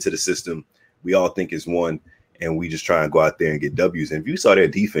you fit into the system, we all think it's one, and we just try and go out there and get W's. And if you saw their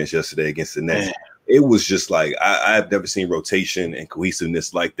defense yesterday against the Nets, it was just like I've never seen rotation and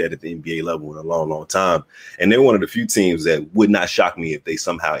cohesiveness like that at the NBA level in a long, long time. And they're one of the few teams that would not shock me if they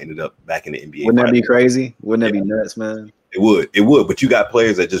somehow ended up back in the NBA. Wouldn't that be crazy? Wouldn't that be nuts, man? It would. But you got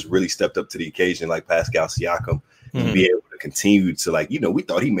players that just really stepped up to the occasion, like Pascal Siakam, to be able to continue to we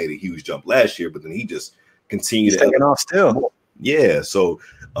thought he made a huge jump last year, but then he just continued taking off still. Yeah. So,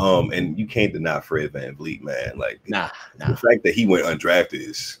 and you can't deny Fred VanVleet, man. Like, nah. The fact that he went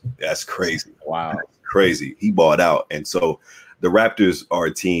undrafted that's crazy. Wow. That's crazy. He balled out. And so the Raptors are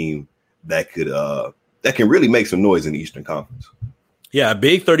a team that can really make some noise in the Eastern Conference. Yeah, a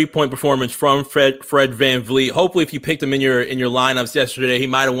big 30-point performance from Fred VanVleet. Hopefully, if you picked him in your lineups yesterday, he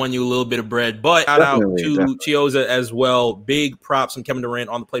might have won you a little bit of bread. But shout out to Chioza as well. Big props from Kevin Durant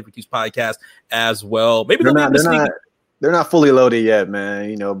on the Play for Keeps podcast as well. Maybe they're not fully loaded yet,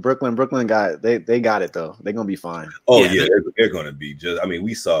 man. Brooklyn got they got it though. They're gonna be fine. Oh yeah, they're gonna be.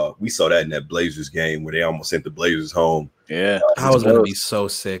 We saw that in that Blazers game where they almost sent the Blazers home. Yeah, I was gonna be so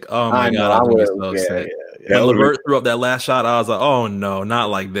sick. Oh my god, I was gonna be so sick. When LeVert threw up that last shot, I was like, "Oh no, not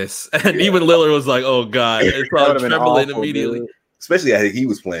like this!" And even Lillard was like, "Oh god," it's probably trembling immediately. Dude. Especially I think he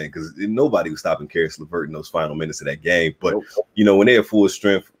was playing because nobody was stopping Karis LeVert in those final minutes of that game. But when they're full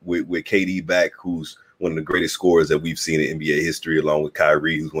strength with KD back, who's one of the greatest scorers that we've seen in NBA history, along with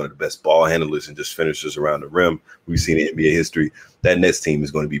Kyrie, who's one of the best ball handlers and just finishers around the rim we've seen in NBA history, that Nets team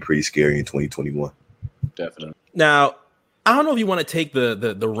is going to be pretty scary in 2021. Definitely. Now, I don't know if you want to take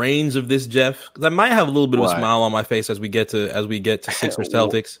the reins of this, Jeff, because I might have a little bit of a smile on my face as we get to Sixers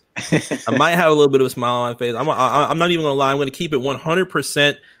Celtics. I might have a little bit of a smile on my face. I'm not even going to lie. I'm going to keep it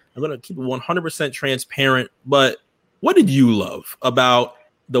 100%. I'm going to keep it 100% transparent. But what did you love about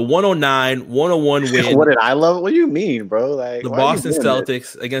the 109-101 win? What did I love? What do you mean, bro? Like the Boston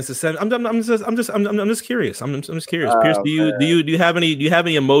Celtics against the seven. I'm just curious. I'm just curious. Pierce, do you have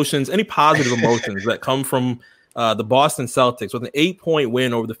any emotions, any positive emotions that come from the Boston Celtics with an 8-point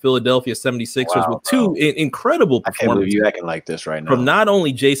win over the Philadelphia 76ers with two incredible performances? I can't believe you acting like this right now. From not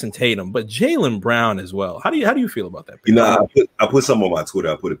only Jason Tatum but Jaylen Brown as well. How do you feel about that? I put some on my Twitter.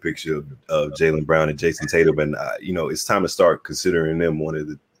 I put a picture of Jaylen Brown and Jason Tatum, and it's time to start considering them one of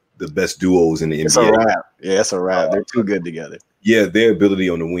the best duos in the NBA. It's a wrap. Yeah, it's a wrap. They're too good together. Yeah, their ability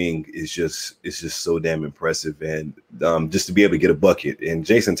on the wing is just so damn impressive, and just to be able to get a bucket. And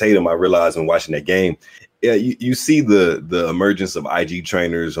Jason Tatum, I realized when watching that game. Yeah, you see the emergence of IG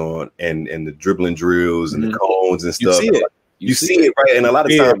trainers on and the dribbling drills and the cones and stuff. You see it. You see it, right? And a lot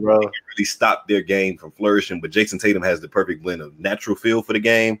of Yeah, times, bro. they can really stop their game from flourishing. But Jason Tatum has the perfect blend of natural feel for the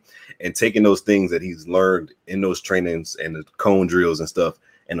game and taking those things that he's learned in those trainings and the cone drills and stuff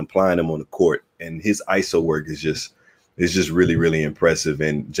and applying them on the court. And his ISO work is just really, really impressive.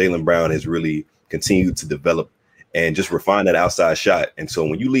 And Jaylen Brown has really continued to develop and just refine that outside shot. And so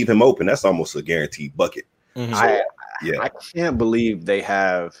when you leave him open, that's almost a guaranteed bucket. Mhm. I can't believe they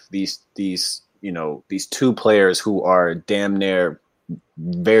have these two players who are damn near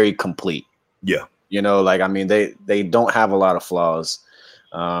very complete. Yeah. I mean, they don't have a lot of flaws.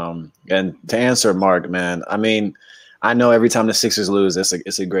 And to answer Mark, man, I mean, I know every time the Sixers lose,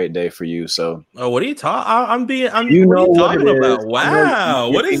 it's a great day for you. So, what are you talking? What are You you know what talking it about? is. Wow,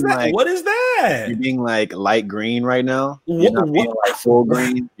 You're what is being that? like- What is that? you're being like light green right now. You're not being like full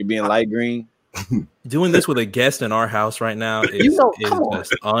green. You're being light green. Doing this with a guest in our house right now is, You know, is come on.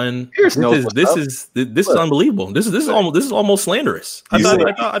 just Pierce knows what's this up. is Look. unbelievable. This is almost slanderous. I You thought,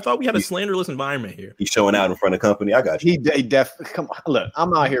 see- I thought we had a slanderless environment here. He's showing out in front of company. I got you. Come on, look,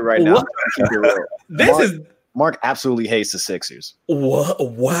 I'm out here right now. What? I'm trying to keep it real. This is Mark absolutely hates the Sixers.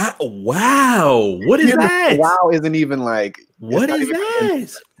 what? Wow! What is that? Wow isn't even like What it's not is even-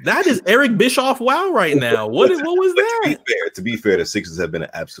 that? That is Eric Bischoff. Wow! Right now, what was But that? to be fair, the Sixers have been an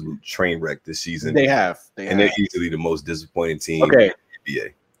absolute train wreck this season. They have. and they're usually the most disappointing team Okay. in the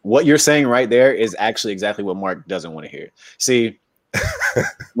NBA. What you're saying right there is actually exactly what Mark doesn't want to hear. See,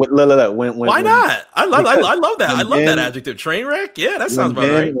 when Why not? I love that. I love when that Ben- adjective. Train wreck. Yeah, that sounds about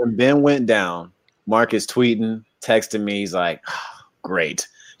right. When Ben went down, Mark is tweeting, texting me. He's like, oh, "Great,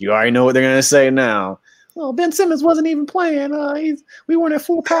 you already know what they're gonna say now." Well, Ben Simmons wasn't even playing. We weren't at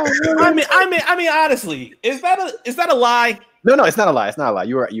full power. I mean, honestly, is that a lie? No, it's not a lie. It's not a lie.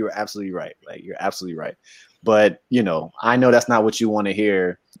 You are absolutely right. Like you're absolutely right. But I know that's not what you want to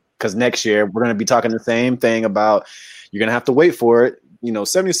hear because next year we're going to be talking the same thing about you're going to have to wait for it.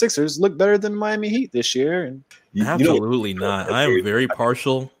 76ers look better than Miami Heat this year. And Absolutely not. I am very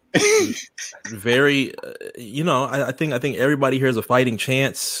partial. Very, I think everybody here has a fighting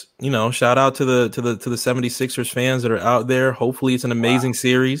chance. Shout out to the 76ers fans that are out there. Hopefully, it's an amazing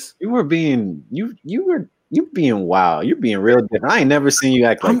series. you were being being wild. You're being real different. I ain't never seen you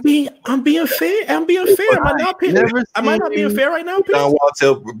act like I'm being fair. Am I not being? Am I not being fair right now, Pierce? John Wall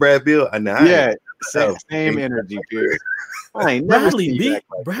tell Brad Bill, yeah, same energy, Pierce. I ain't never Bradley seen you B. act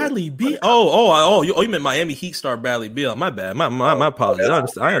like that. Bradley B. Oh, you meant Miami Heat star Bradley Beal. My bad. My apologies. I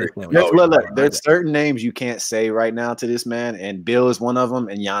understand. Look, there's certain names you can't say right now to this man, and Bill is one of them,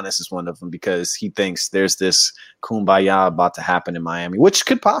 and Giannis is one of them because he thinks there's this kumbaya about to happen in Miami, which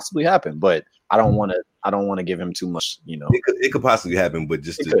could possibly happen, but I don't want to give him too much. It could possibly happen, but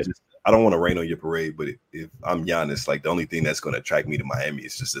just I don't want to rain on your parade. But if I'm Giannis, like the only thing that's going to attract me to Miami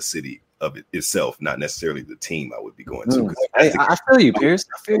is just the city of it itself, not necessarily the team I would be going to. 'Cause I feel you, Pierce.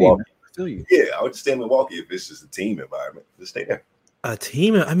 I feel you. Yeah, I would stay in Milwaukee if it's just a team environment. Just stay there. A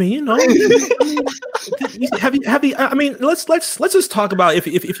team. I mean, have you? I mean, let's just talk about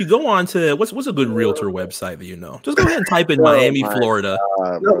if you go on to what's a good realtor website that you know. Just go ahead and type in Miami, Florida.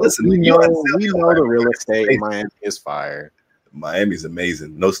 No, listen, we you know know the real estate in Miami is fire. Miami's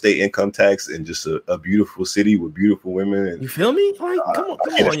amazing. No state income tax and just a beautiful city with beautiful women. And You feel me? Like, come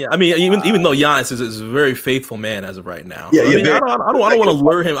on. Yeah. I mean, even though Giannis is a very faithful man as of right now. Yeah, I mean, yeah, I don't want to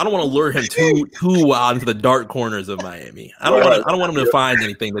lure him. I don't want to lure him too wild into the dark corners of Miami. I don't want him to find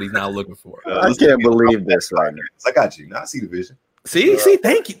anything that he's not looking for. I can't believe this right now. I got you. Now I see the vision. See,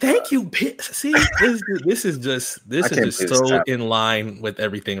 thank you. See, this is just so in line with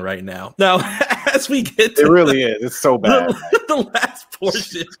everything right now. Now, as we get to It really is. It's so bad. the last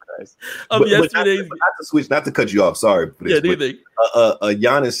portion of yesterday's. Not to cut you off. Sorry for this. Yeah, do you think? A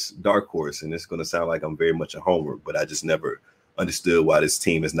Giannis dark horse, and it's going to sound like I'm very much a homer, but I just never understood why this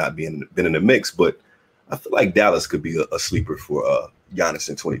team has not been in the mix. But I feel like Dallas could be a sleeper for Giannis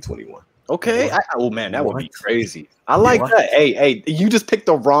in 2021. Okay. Man, that would be crazy. I like that. Hey, you just picked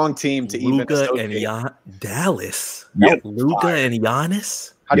the wrong team to Luka even and Dallas. Yeah. Luka and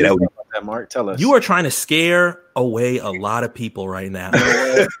Giannis. How do Yeah, you that feel about that, Mark? Tell us. You are trying to scare away a lot of people right now.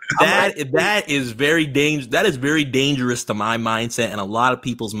 that is very dangerous. That is very dangerous to my mindset and a lot of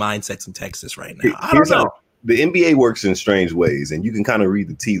people's mindsets in Texas right now. I don't know. The NBA works in strange ways, and you can kind of read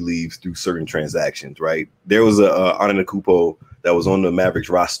the tea leaves through certain transactions, right? There was a Antetokounmpo that was on the Mavericks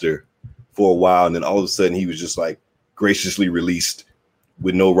roster for a while, and then all of a sudden he was just like graciously released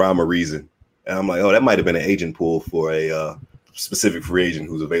with no rhyme or reason. And I'm like, oh, that might have been an agent pool for a specific free agent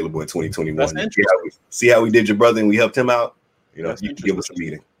who's available in 2021. See how we did your brother and we helped him out? You can give us a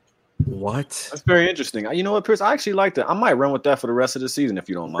meeting. What? That's very interesting. You know what, Pierce? I actually like that. I might run with that for the rest of the season if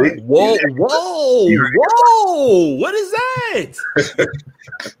you don't mind. Whoa! What is that?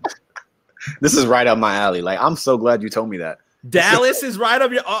 This is right up my alley. Like, I'm so glad you told me that. Dallas is right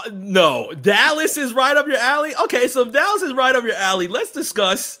up your Dallas is right up your alley. Okay, so if Dallas is right up your alley, let's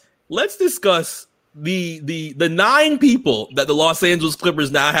discuss the 9 people that the Los Angeles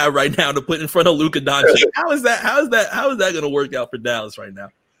Clippers now have right now to put in front of Luka Doncic. How is that going to work out for Dallas right now?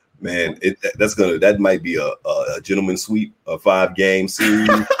 Man, that might be a gentleman's sweep, a 5-game series.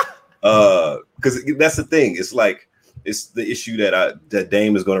 Because that's the thing. It's like it's the issue that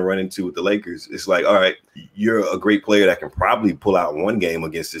Dame is going to run into with the Lakers. It's like, all right, you're a great player that can probably pull out one game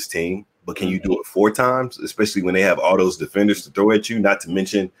against this team, but can you do it 4 times? Especially when they have all those defenders to throw at you. Not to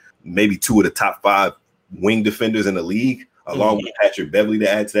mention maybe 2 of the top 5 wing defenders in the league, along with Patrick Beverly to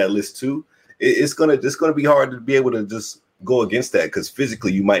add to that list too. It's gonna be hard to be able to just go against that because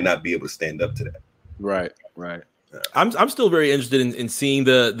physically you might not be able to stand up to that. Right. I'm still very interested in seeing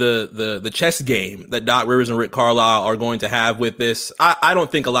the chess game that Doc Rivers and Rick Carlisle are going to have with this. I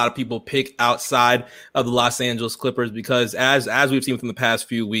don't think a lot of people pick outside of the Los Angeles Clippers because as we've seen within the past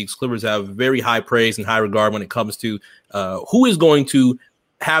few weeks, Clippers have very high praise and high regard when it comes to who is going to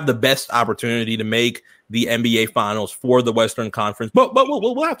have the best opportunity to make the NBA Finals for the Western Conference. But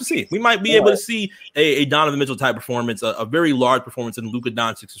we'll have to see. We might be able to see a Donovan Mitchell type performance, a very large performance in Luka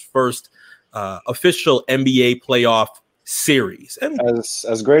Doncic's first official NBA playoff series. And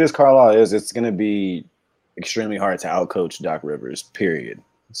as great as Carlisle is, it's going to be extremely hard to outcoach Doc Rivers, period.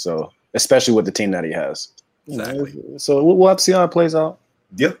 So, especially with the team that he has. Exactly. So we'll have to see how it plays out.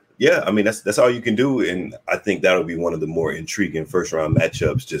 Yeah. I mean, that's all you can do. And I think that'll be one of the more intriguing first round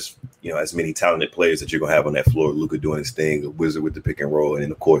matchups. Just, as many talented players that you're going to have on that floor. Luka doing his thing, a wizard with the pick and roll. And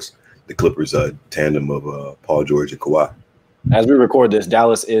then, of course, the Clippers tandem of Paul George and Kawhi. As we record this,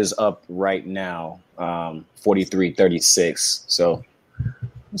 Dallas is up right now, 43-36. So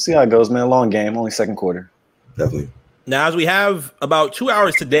we'll see how it goes, man. Long game, only second quarter. Definitely. Now, as we have about 2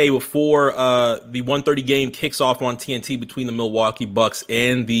 hours today before the 1:30 game kicks off on TNT between the Milwaukee Bucks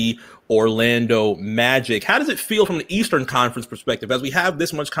and the Orlando Magic, how does it feel from the Eastern Conference perspective? As we have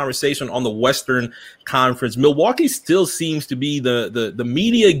this much conversation on the Western Conference, Milwaukee still seems to be the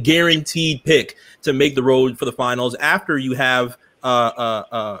media guaranteed pick to make the road for the finals after you have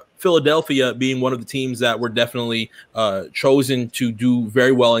Philadelphia being one of the teams that were definitely chosen to do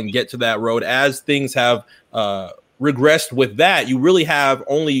very well and get to that road. As things have regressed with that, you really have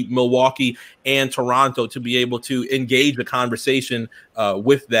only Milwaukee and Toronto to be able to engage the conversation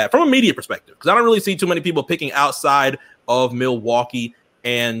with that from a media perspective, because I don't really see too many people picking outside of Milwaukee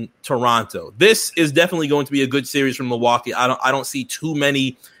and Toronto. This is definitely going to be a good series from Milwaukee. I don't see too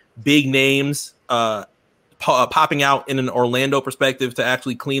many big names popping out in an Orlando perspective to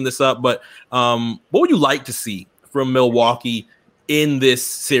actually clean this up. But what would you like to see from Milwaukee in this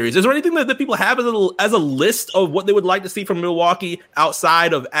series? Is there anything that people have as a list of what they would like to see from Milwaukee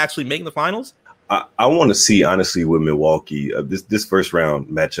outside of actually making the finals? I want to see, honestly, with Milwaukee, this first round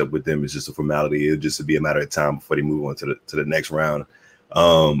matchup with them is just a formality. It'll just be a matter of time before they move on to the next round.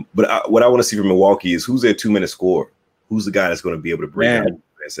 But what I want to see from Milwaukee is who's their 2-minute scorer. Who's the guy that's going to be able to bring out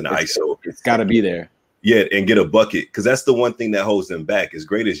defense and ISO? It's got to be there. Yeah, and get a bucket, because that's the one thing that holds them back. As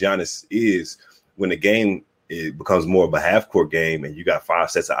great as Giannis is, when the game it becomes more of a half-court game and you got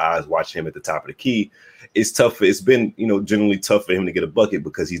 5 sets of eyes watching him at the top of the key, it's tough. It's been, generally tough for him to get a bucket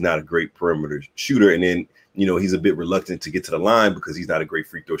because he's not a great perimeter shooter. And then, he's a bit reluctant to get to the line because he's not a great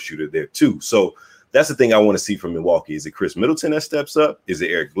free throw shooter there too. So that's the thing I want to see from Milwaukee. Is it Chris Middleton that steps up? Is it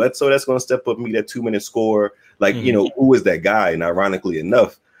Eric Bledsoe that's going to step up and be that 2-minute scorer? Like, who is that guy? And ironically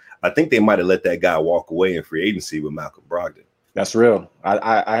enough, I think they might have let that guy walk away in free agency with Malcolm Brogdon. That's real.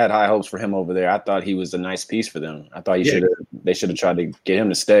 I had high hopes for him over there. I thought he was a nice piece for them. I thought they should have tried to get him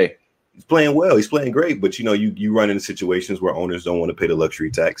to stay. He's playing well. He's playing great. But, you run into situations where owners don't want to pay the luxury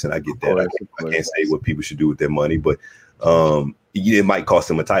tax. And I get that. I can't say what people should do with their money. But it might cost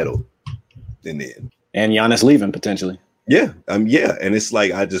them a title. And Giannis leaving potentially. Yeah. Yeah. And it's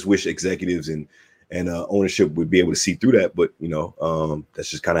like I just wish executives and ownership would be able to see through that. But, that's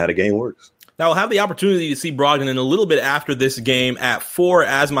just kind of how the game works. Now, we'll have the opportunity to see Brogdon in a little bit after this game at 4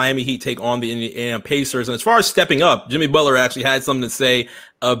 as Miami Heat take on the Indiana Pacers. And as far as stepping up, Jimmy Butler actually had something to say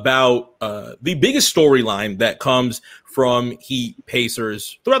about the biggest storyline that comes from Heat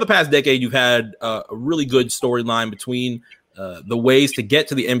Pacers. Throughout the past decade, you've had a really good storyline between the ways to get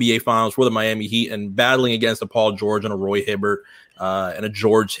to the NBA Finals for the Miami Heat and battling against a Paul George and a Roy Hibbert. and a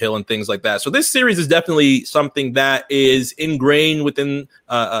George Hill and things like that. So this series is definitely something that is ingrained within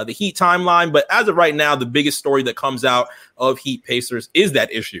the Heat timeline. But as of right now, the biggest story that comes out of Heat Pacers is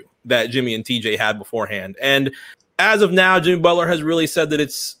that issue that Jimmy and TJ had beforehand. And as of now, Jimmy Butler has really said that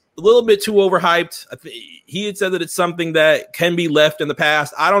it's a little bit too overhyped. He had said that it's something that can be left in the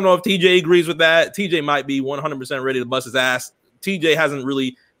past. I don't know if TJ agrees with that. TJ might be 100% ready to bust his ass. TJ hasn't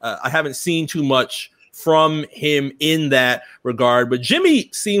really, I haven't seen too much from him in that regard, but Jimmy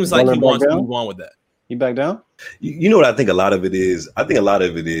seems like he wants to move on with that. He back down? You know what I think a lot of it is? I think a lot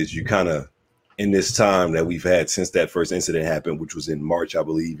of it is you kind of, in this time that we've had since that first incident happened, which was in March, I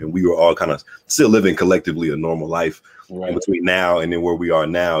believe, and we were all kind of still living collectively a normal life in between now and then where we are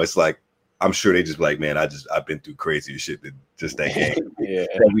now. It's like, I'm sure they just like, man, I've been through crazier shit than just that game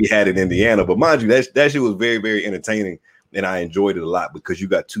that we had in Indiana. But mind you, that shit was very, very entertaining. And I enjoyed it a lot because you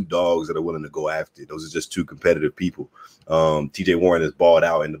got two dogs that are willing to go after it. Those are just two competitive people. TJ Warren is balled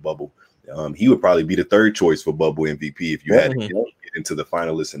out in the bubble. He would probably be the third choice for bubble MVP if you had to get into the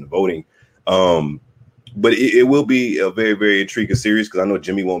finalists in the voting. But it will be a very, very intriguing series because I know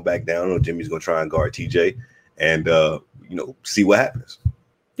Jimmy won't back down. I know Jimmy's going to try and guard TJ and, see what happens.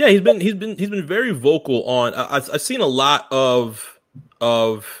 Yeah, he's been very vocal on. I've seen a lot of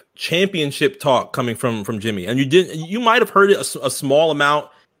championship talk coming from Jimmy, and you might have heard it a small amount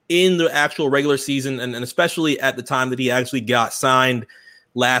in the actual regular season, and especially at the time that he actually got signed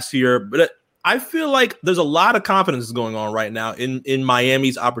last year. But I feel like there's a lot of confidence going on right now in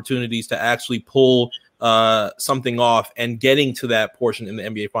Miami's opportunities to actually pull something off and getting to that portion in the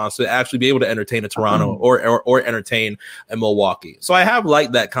NBA Finals to actually be able to entertain a Toronto or entertain a Milwaukee. So I have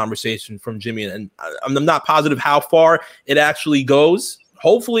liked that conversation from Jimmy, and I'm not positive how far it actually goes.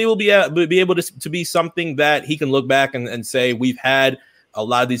 Hopefully it will be able to be something that he can look back and say, we've had a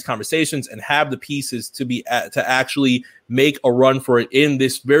lot of these conversations and have the pieces to actually make a run for it in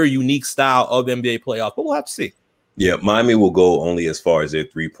this very unique style of NBA playoff. But we'll have to see. Yeah, Miami will go only as far as their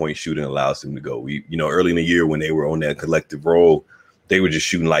 3-point shooting allows them to go. Early in the year when they were on that collective roll, they were just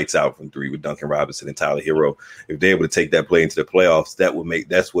shooting lights out from three with Duncan Robinson and Tyler Hero. If they're able to take that play into the playoffs,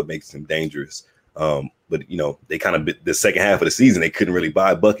 that's what makes them dangerous. But they kind of the second half of the season, they couldn't really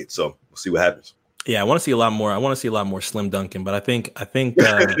buy buckets. So we'll see what happens. Yeah, I want to see a lot more. I want to see a lot more Slim Duncan, but I think oh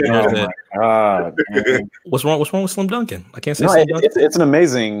God, what's wrong with Slim Duncan? I can't say no, Slim Duncan. It's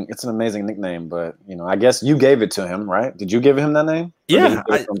an amazing nickname, but I guess you gave it to him, right? Did you give him that name? Yeah.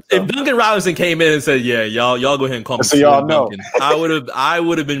 If Duncan Robinson came in and said, "Yeah, y'all go ahead and call me so Slim y'all know. Duncan," I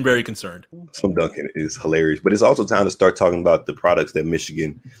would have been very concerned. Slim Duncan is hilarious, but it's also time to start talking about the products that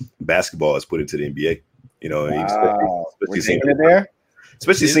Michigan basketball has put into the NBA. Especially seeing it there.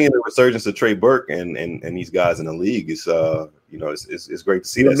 Especially seeing the resurgence of Trey Burke and these guys in the league, it's great to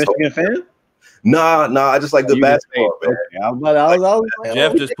see. You that. a Michigan fan? Nah, I just like good basketball, man. Okay.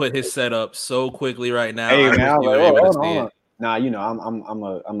 Jeff just put his setup so quickly right now. Hey, man, hold on. Nah,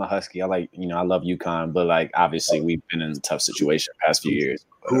 I'm a Husky. I love UConn, but obviously we've been in a tough situation the past few years.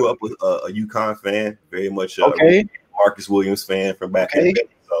 Grew up with a UConn fan, very much Marcus Williams fan from back in the day.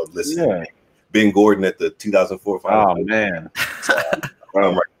 So listen, Ben Gordon at the 2004 finals. Oh man.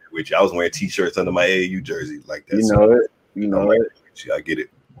 I'm right there with you. I was wearing T-shirts under my AAU jersey like that. You know it. I get it.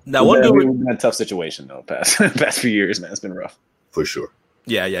 Now, we've been in a tough situation though. Past few years, man, it's been rough for sure.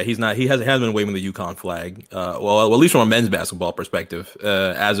 Yeah, he's not. He hasn't been waving the UConn flag. Well, at least from a men's basketball perspective,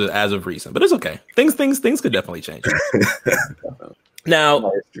 as of recent. But it's okay. Things could definitely change. Now,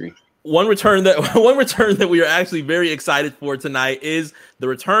 one return that we are actually very excited for tonight is the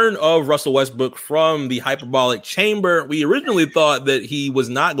return of Russell Westbrook from the hyperbolic chamber. We originally thought that he was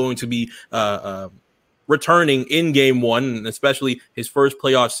not going to be returning in game one, and especially his first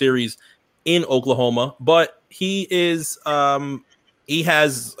playoff series in Oklahoma, but he is he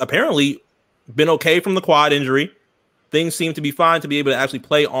has apparently been okay from the quad injury. Things seem to be fine to be able to actually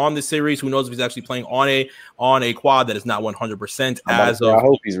play on the series. Who knows if he's actually playing on a quad that is not 100% as of. I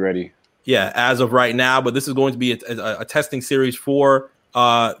hope he's ready. Yeah, as of right now. But this is going to be a testing series for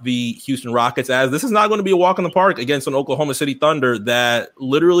the Houston Rockets, as this is not going to be a walk in the park against an Oklahoma City Thunder that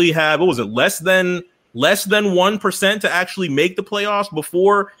literally had, less than 1% to actually make the playoffs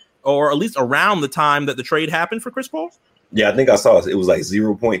before, or at least around the time that the trade happened for Chris Paul. Yeah, I think I saw it was like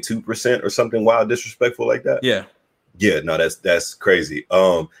 0.2% or something wild, disrespectful like that. Yeah, no, that's crazy.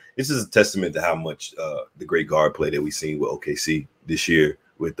 This is a testament to how much the great guard play that we've seen with OKC this year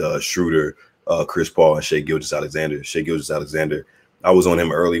with Schroeder, Chris Paul, and Shai Gilgeous-Alexander. Shai Gilgeous-Alexander, I was on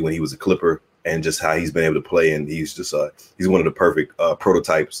him early when he was a Clipper. and just how he's been able to play. And he's just he's one of the perfect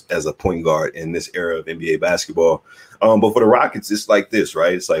prototypes as a point guard in this era of NBA basketball. But for the Rockets, it's like this,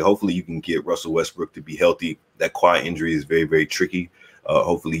 right? It's like hopefully you can get Russell Westbrook to be healthy. That quad injury is very, very tricky.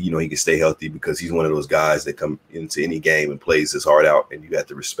 Hopefully, he can stay healthy because he's one of those guys that come into any game and plays his heart out, and you have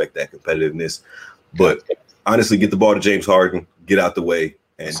to respect that competitiveness. But honestly, get the ball to James Harden, get out the way,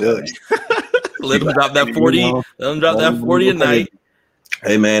 and let him drop that 40. Let him drop that 40 a night.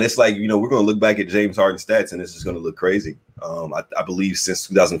 Hey, man, it's like, we're going to look back at James Harden's stats, and it's just going to look crazy. I believe since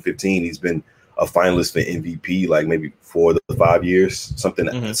 2015, he's been a finalist for MVP, like maybe 4 to 5 years, something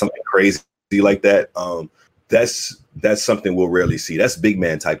crazy like that. That's something we'll rarely see. That's big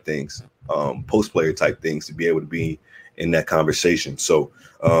man type things, post player type things, to be able to be in that conversation. So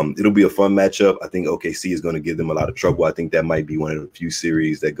it'll be a fun matchup. I think OKC is going to give them a lot of trouble. I think that might be one of the few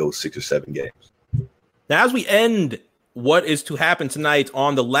series that goes 6 or 7 games. Now, as we end what is to happen tonight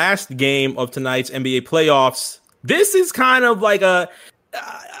on the last game of tonight's NBA playoffs, this is kind of like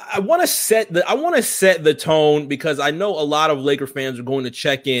I want to set the tone, because I know a lot of Laker fans are going to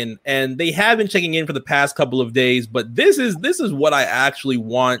check in, and they have been checking in for the past couple of days. But this is what I actually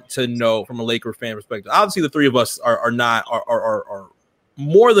want to know from a Laker fan perspective. Obviously, the three of us are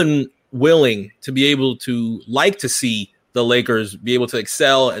more than willing to be able to like to see the Lakers be able to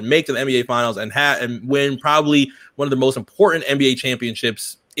excel and make the NBA Finals and win probably one of the most important NBA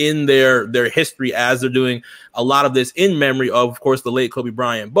championships in their history, as they're doing a lot of this in memory of course, the late Kobe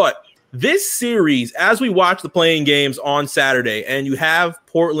Bryant. But this series, as we watch the playing games on Saturday, and you have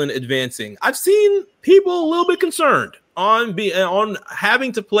Portland advancing, I've seen people a little bit concerned on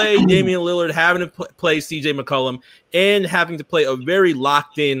having to play Damian Lillard, having to play CJ McCollum, and having to play a very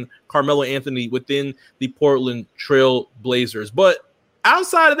locked-in Carmelo Anthony within the Portland Trail Blazers. But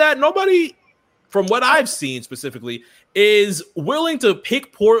outside of that, nobody, from what I've seen specifically, is willing to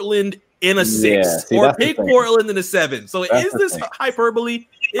pick Portland in a 6 or pick Portland in a 7. So is this hyperbole?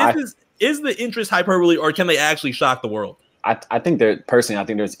 Is the interest hyperbole, or can they actually shock the world? I think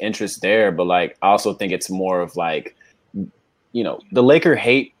there's interest there, but like I also think it's more of like, the Laker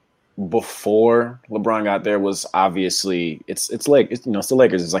hate before LeBron got there was obviously it's the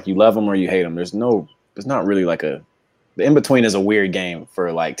Lakers. It's like you love them or you hate them. There's not really like the in between is a weird game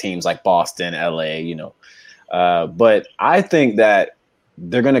for like teams like Boston, LA, but I think that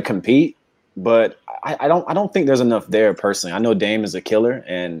they're going to compete, but I don't think there's enough there personally. I know Dame is a killer,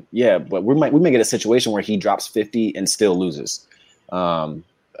 and but we may get a situation where he drops 50 and still loses. At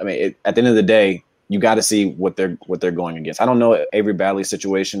the end of the day, you got to see what they're going against. I don't know Avery Bradley's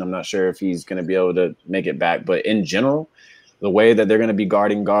situation. I'm not sure if he's going to be able to make it back, but in general, the way that they're going to be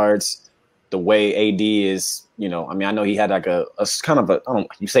guarding guards, the way AD is, I know he had like a kind of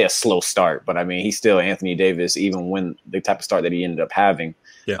you say a slow start, but he's still Anthony Davis, even when the type of start that he ended up having.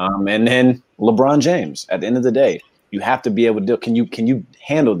 Yeah. And then LeBron James, at the end of the day, you have to be able to do, can you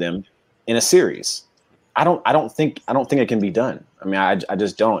handle them in a series? I don't think it can be done. I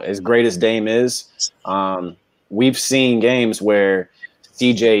just don't. As great as Dame is, we've seen games where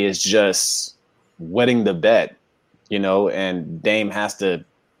CJ is just wetting the bed, and Dame has to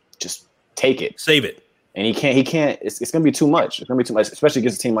just take it, save it. And he can't, it's going to be too much. It's going to be too much, especially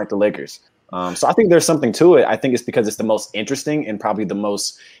against a team like the Lakers. So I think there's something to it. I think it's because it's the most interesting and probably the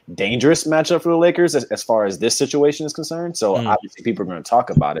most dangerous matchup for the Lakers as far as this situation is concerned. So obviously people are going to talk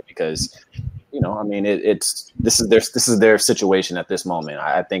about it because, this is their situation at this moment.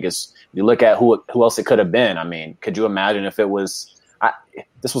 I think you look at who else it could have been. Could you imagine if it was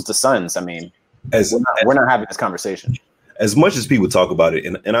this was the Suns? We're not having this conversation. As much as people talk about it,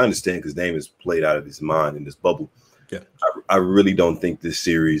 and I understand because Dame is played out of his mind in this bubble. Yeah, I really don't think this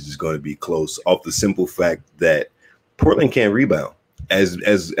series is going to be close off the simple fact that Portland can't rebound. As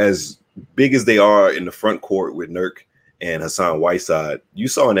big as they are in the front court with Nurk and Hassan Whiteside, you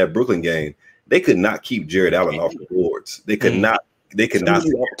saw in that Brooklyn game, they could not keep Jared Allen off the boards. They could not. They could not.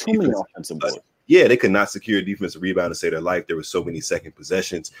 Too many offensive boards. Yeah, they could not secure a defensive rebound to save their life. There were so many second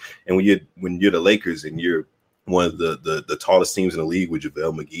possessions, and when you're the Lakers and you're one of the tallest teams in the league with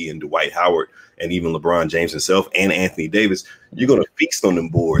JaVale McGee and Dwight Howard and even LeBron James himself and Anthony Davis, you're going to feast on them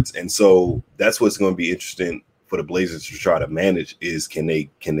boards. And so that's what's going to be interesting for the Blazers to try to manage is can they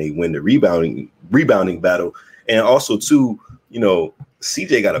win the rebounding battle? And also too,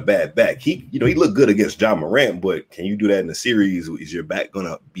 CJ got a bad back. He looked good against John Morant, but can you do that in a series? Is your back going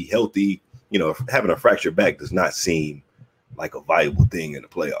to be healthy? Having a fractured back does not seem like a viable thing in the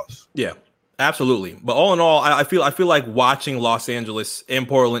playoffs. Yeah. Absolutely. But all in all, I feel like watching Los Angeles and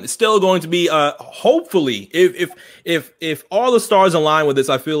Portland is still going to be hopefully if all the stars align with this,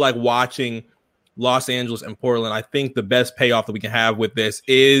 I feel like watching Los Angeles and Portland, I think the best payoff that we can have with this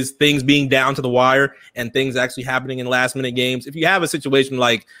is things being down to the wire and things actually happening in last-minute games. If you have a situation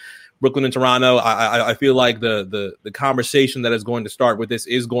like Brooklyn and Toronto, I feel like the conversation that is going to start with this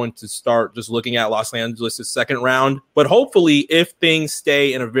is going to start just looking at Los Angeles' second round. But hopefully, if things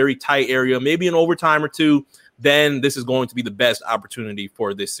stay in a very tight area, maybe an overtime or two, then this is going to be the best opportunity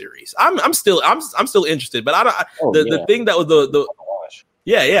for this series. I'm still interested, but the thing that was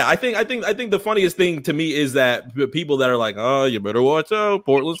I think the funniest thing to me is that the people that are like, oh, you better watch out,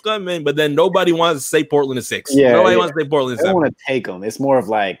 Portland's coming, but then nobody wants to say Portland is 6. Nobody wants to say Portland is 7. They don't want to take them. It's more of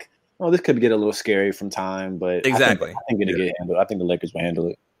like, oh, this could get a little scary from time, but exactly. I think it'll get handled. I think the Lakers will handle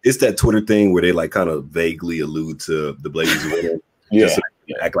it. It's that Twitter thing where they like kind of vaguely allude to the Blazers winning. Just so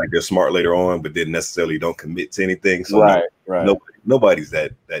they act like they're smart later on, but then necessarily don't commit to anything. So right. Nobody's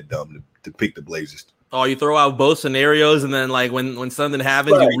that dumb to pick the Blazers. Oh, you throw out both scenarios, and then like when something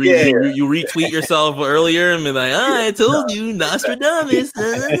happens, you retweet yourself earlier and be like, "Oh, I told you, Nostradamus."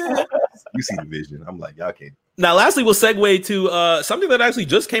 You see the vision. I'm like, y'all can't. Now, lastly, we'll segue to something that actually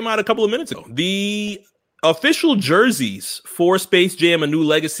just came out a couple of minutes ago. The official jerseys for Space Jam: A New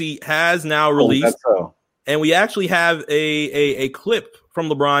Legacy has now released, and we actually have a clip from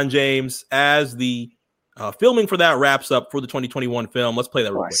LeBron James as the filming for that wraps up for the 2021 film. Let's play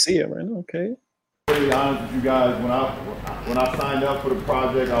that real quick. I see it right now. Okay. To be honest with you guys, when I signed up for the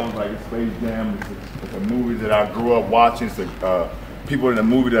project, I was like, Space Jam. It's a movie that I grew up watching. It's people in the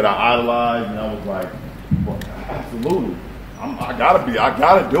movie that I idolized, and I was like, well, absolutely, I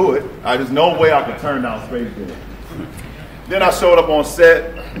gotta do it. There's no way I could turn down Space Jam. Then I showed up on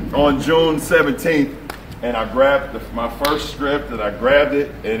set on June 17th, and I grabbed my first script, and I grabbed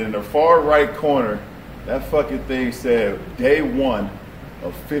it, and in the far right corner, that fucking thing said day 1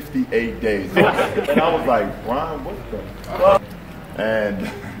 of 58 days. And I was like, Brian, what the fuck? And,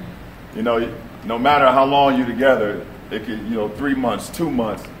 no matter how long you're together, it could, 3 months, 2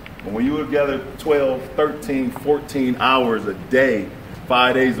 months. But when you're together 12, 13, 14 hours a day,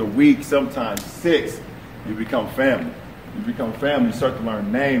 5 days a week, sometimes 6, you become family. You start to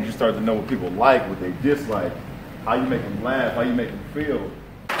learn names. You start to know what people like, what they dislike, how you make them laugh, how you make them feel.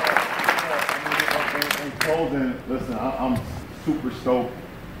 In closing, listen, I'm super stoked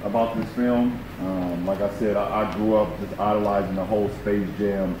about this film. Like I said, I grew up just idolizing the whole Space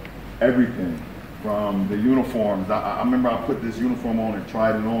Jam, everything from the uniforms. I remember I put this uniform on and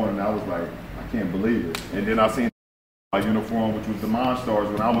tried it on, and I was like, I can't believe it. And then I seen my uniform, which was the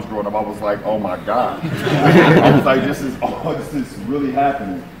Monstars, when I was growing up. I was like, oh my God. I was like, this is really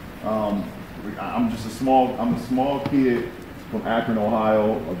happening. I'm a small kid from Akron,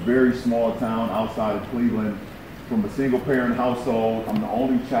 Ohio, a very small town outside of Cleveland, from a single parent household. I'm the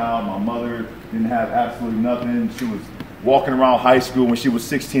only child. My mother didn't have absolutely nothing. She was walking around high school when she was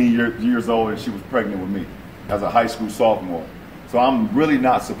 16 years old, and she was pregnant with me as a high school sophomore. So I'm really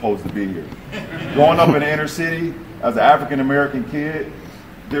not supposed to be here. Growing up in the inner city as an African-American kid,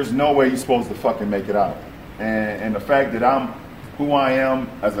 there's no way you're supposed to fucking make it out. And the fact that I'm who I am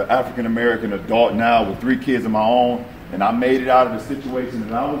as an African-American adult now with 3 kids of my own, and I made it out of the situation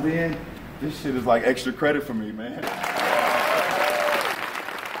that I was in, this shit is like extra credit for me, man.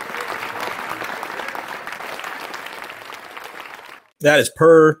 That is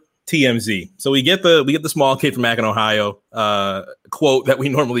per TMZ. So we get the small kid from Akron, Ohio quote that we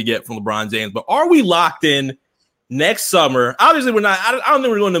normally get from LeBron James. But are we locked in next summer? Obviously, we're not. I don't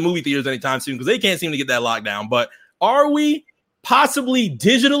think we're going to movie theaters anytime soon because they can't seem to get that lockdown. But are we possibly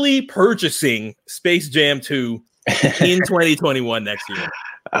digitally purchasing Space Jam 2 in 2021 next year?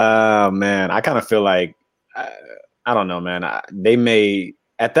 Man, I kind of feel like I don't know, man. They may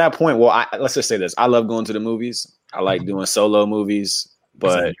at that point. Well, let's just say this: I love going to the movies. I like doing solo movies,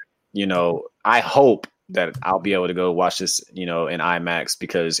 but I hope that I'll be able to go watch this, in IMAX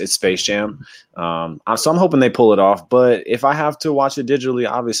because it's Space Jam. So I'm hoping they pull it off. But if I have to watch it digitally,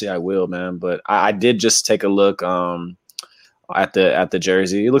 obviously I will, man. But I did just take a look at the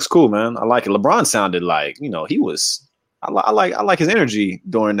jersey. It looks cool, man. I like it. LeBron sounded like he was. I like his energy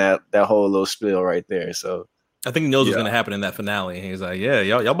during that whole little spiel right there. So I think he knows what's going to happen in that finale. He's like, yeah,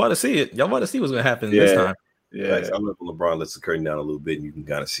 y'all about to see it. Y'all about to see what's going to happen this time. Yeah, I love when LeBron lets the curtain down a little bit, and you can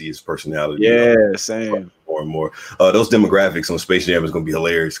kind of see his personality. Yeah, same. More and more. Those demographics on Space Jam is going to be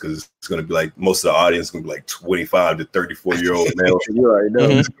hilarious because it's going to be like most of the audience is going to be like 25 to 34-year-old males. You already know.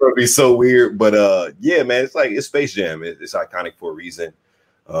 It's going to be so weird, but yeah, man, it's Space Jam. It's iconic for a reason.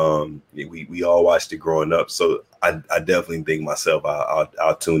 We all watched it growing up, so I definitely think myself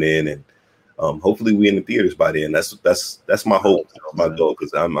I'll tune in and hopefully we in the theaters by then. That's my hope, my goal,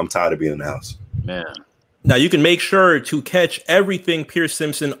 because I'm tired of being in the house. Man. Now, you can make sure to catch everything Pierce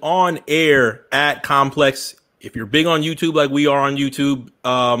Simpson on air at Complex. If you're big on YouTube like we are on YouTube,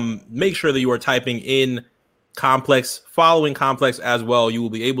 make sure that you are typing in Complex, following Complex as well. You will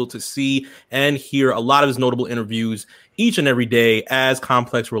be able to see and hear a lot of his notable interviews each and every day as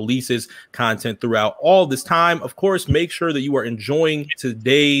Complex releases content throughout all this time. Of course, make sure that you are enjoying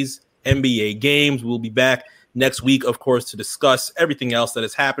today's NBA games. We'll be back next week, of course, to discuss everything else that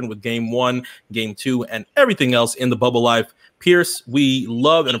has happened with Game 1, Game 2, and everything else in the bubble life. Pierce, we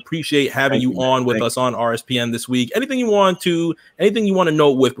love and appreciate having you on with us on RSPN this week. Anything you want to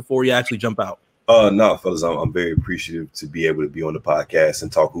note with before we actually jump out? No, fellas, I'm very appreciative to be able to be on the podcast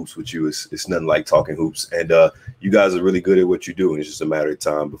and talk hoops with you. It's nothing like talking hoops, and you guys are really good at what you do, and it's just a matter of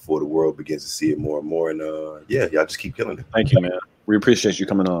time before the world begins to see it more and more. And y'all just keep killing it. Thank you, man. We appreciate you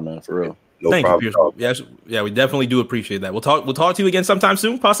coming on, man, for real. No problem. Yes, yeah, we definitely do appreciate that. We'll talk to you again sometime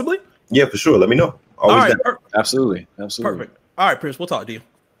soon, possibly. Yeah, for sure. Let me know. Always down. Absolutely. Perfect. All right, Pierce, we'll talk to you.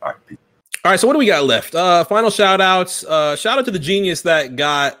 All right. All right, so what do we got left? Final shout-outs. Shout out to the genius that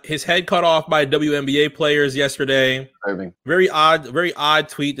got his head cut off by WNBA players yesterday. Irving. Very odd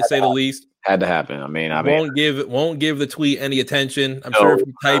tweet to say the least. Had to happen. I mean, won't give the tweet any attention. I'm sure if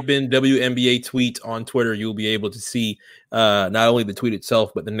you type in WNBA tweet on Twitter, you'll be able to see not only the tweet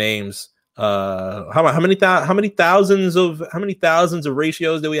itself but the names. How many thousands of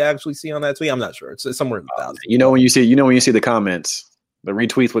ratios do we actually see on that tweet? I'm not sure. It's somewhere in the thousands. When you see the comments, the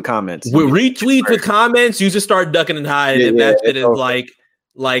retweets with comments. With retweets with comments, you just start ducking and hiding. And that shit is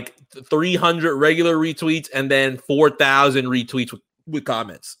like 300 regular retweets and then 4,000 retweets with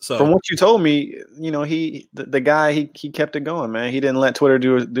comments. So from what you told me, the guy he kept it going, man. He didn't let Twitter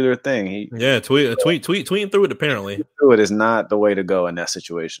do their thing. Tweeting through it apparently. It is not the way to go in that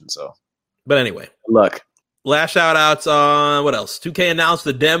situation. So, but anyway, look. Last shout outs on what else? 2K announced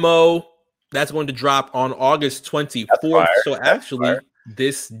the demo that's going to drop on August 24th. So actually,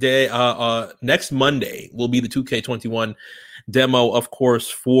 this day, next Monday will be the 2K21 demo, of course,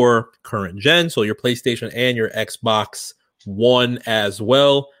 for current gen. So your PlayStation and your Xbox One as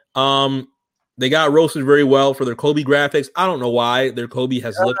well. They got roasted very well for their Kobe graphics. I don't know why their Kobe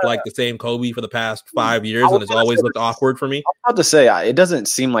has looked like the same Kobe for the past 5 years, and it's always looked awkward for me. I'm about to say it doesn't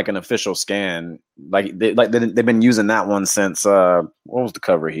seem like an official scan. They've been using that one since what was the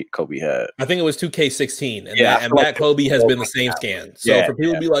cover Kobe had? I think it was 2K16, and that Kobe has been the same scan. So for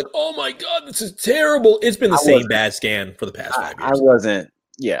people to be like, "Oh my god, this is terrible," it's been the same bad scan for the past 5 years. I wasn't.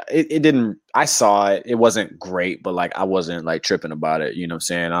 Yeah, it didn't. I saw it. It wasn't great, but I wasn't tripping about it. You know what I'm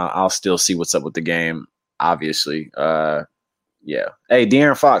saying? I'll still see what's up with the game, obviously. Yeah. Hey,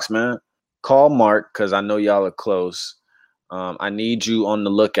 De'Aaron Fox, man, call Mark because I know y'all are close. I need you on the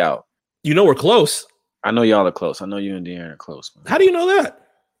lookout. We're close. I know y'all are close. I know you and De'Aaron are close, man. How do you know that?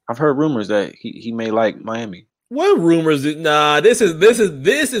 I've heard rumors that he may like Miami. What rumors? Nah, this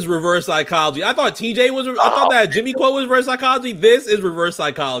is reverse psychology. I thought TJ was. I thought that Jimmy Quote was reverse psychology. This is reverse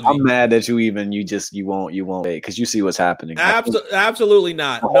psychology. I'm mad that you won't because you see what's happening. Absolutely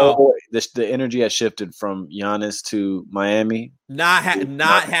not. No, the energy has shifted from Giannis to Miami. Not happening.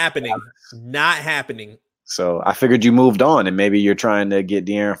 Not happening. So I figured you moved on, and maybe you're trying to get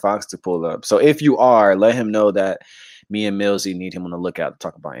De'Aaron Fox to pull up. So if you are, let him know that me and Millsy need him on the lookout to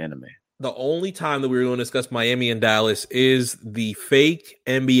talk about anime. The only time that we're going to discuss Miami and Dallas is the fake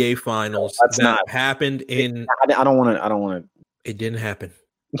NBA finals happened in. I don't want to. It didn't happen.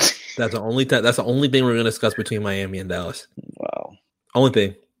 That's the only time. That's the only thing we're going to discuss between Miami and Dallas. Wow. Only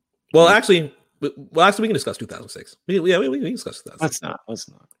thing. Well, actually, we can discuss 2006. We can discuss 2006. Let's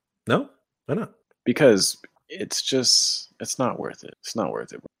not. No, why not? Because it's not worth it. It's not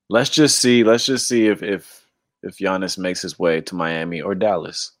worth it. Let's just see if Giannis makes his way to Miami or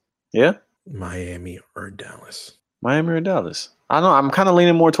Dallas. Yeah? Miami or Dallas. Miami or Dallas. I don't know. I'm kind of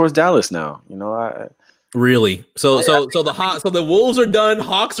leaning more towards Dallas now. Really? So the Wolves are done,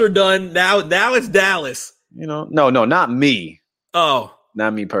 Hawks are done. Now it's Dallas. No, not me. Oh.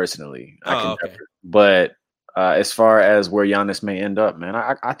 Not me personally. Okay. But as far as where Giannis may end up, man,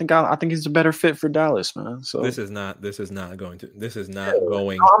 I think he's a better fit for Dallas, man. So this is not going.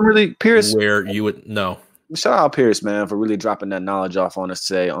 I'm really Pierce where you would no. Shout out Pierce, man, for really dropping that knowledge off on us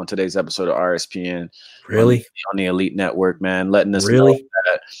today on today's episode of RSPN. Really? On the Elite Network, man, letting us know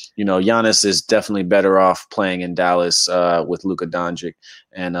that, Giannis is definitely better off playing in Dallas with Luka Doncic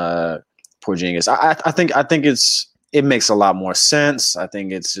and Porzingis. I think it makes a lot more sense. I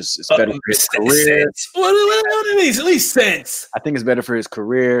think it's better for his career. What do you mean? At least sense. I think it's better for his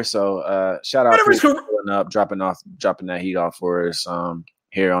career. So shout out to dropping that heat off for us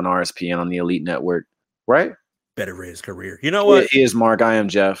here on RSPN on the Elite Network. Right? Better for his career. You know what? It is Mark. I am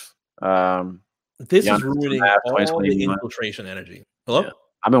Jeff. No, This Giannis is ruining Mavs all the 2021. infiltration energy. Hello? Yeah.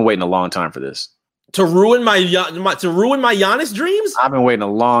 I've been waiting a long time for this. To ruin my Giannis dreams? I've been waiting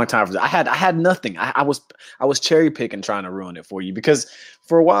a long time for this. I had nothing. I was cherry picking trying to ruin it for you because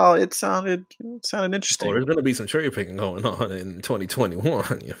for a while it sounded interesting. Oh, there's gonna be some cherry picking going on in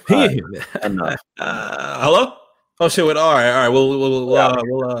 2021. Enough. Hello? Oh shit! All right. We'll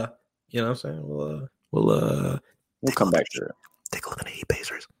you know what I'm saying? We'll come back to it. Take a look at the Heat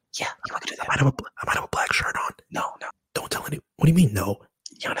Pacers. Yeah, you want to do that? I might have a black shirt on. No. Don't tell anyone. What do you mean no?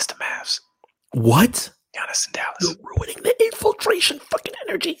 Giannis to Mavs. What? Giannis in Dallas. You're ruining the infiltration fucking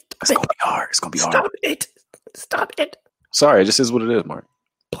energy. It's gonna be hard. Stop it. Sorry, it just is what it is, Mark.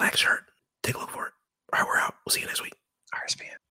 Black shirt. Take a look for it. All right, we're out. We'll see you next week. RSPN.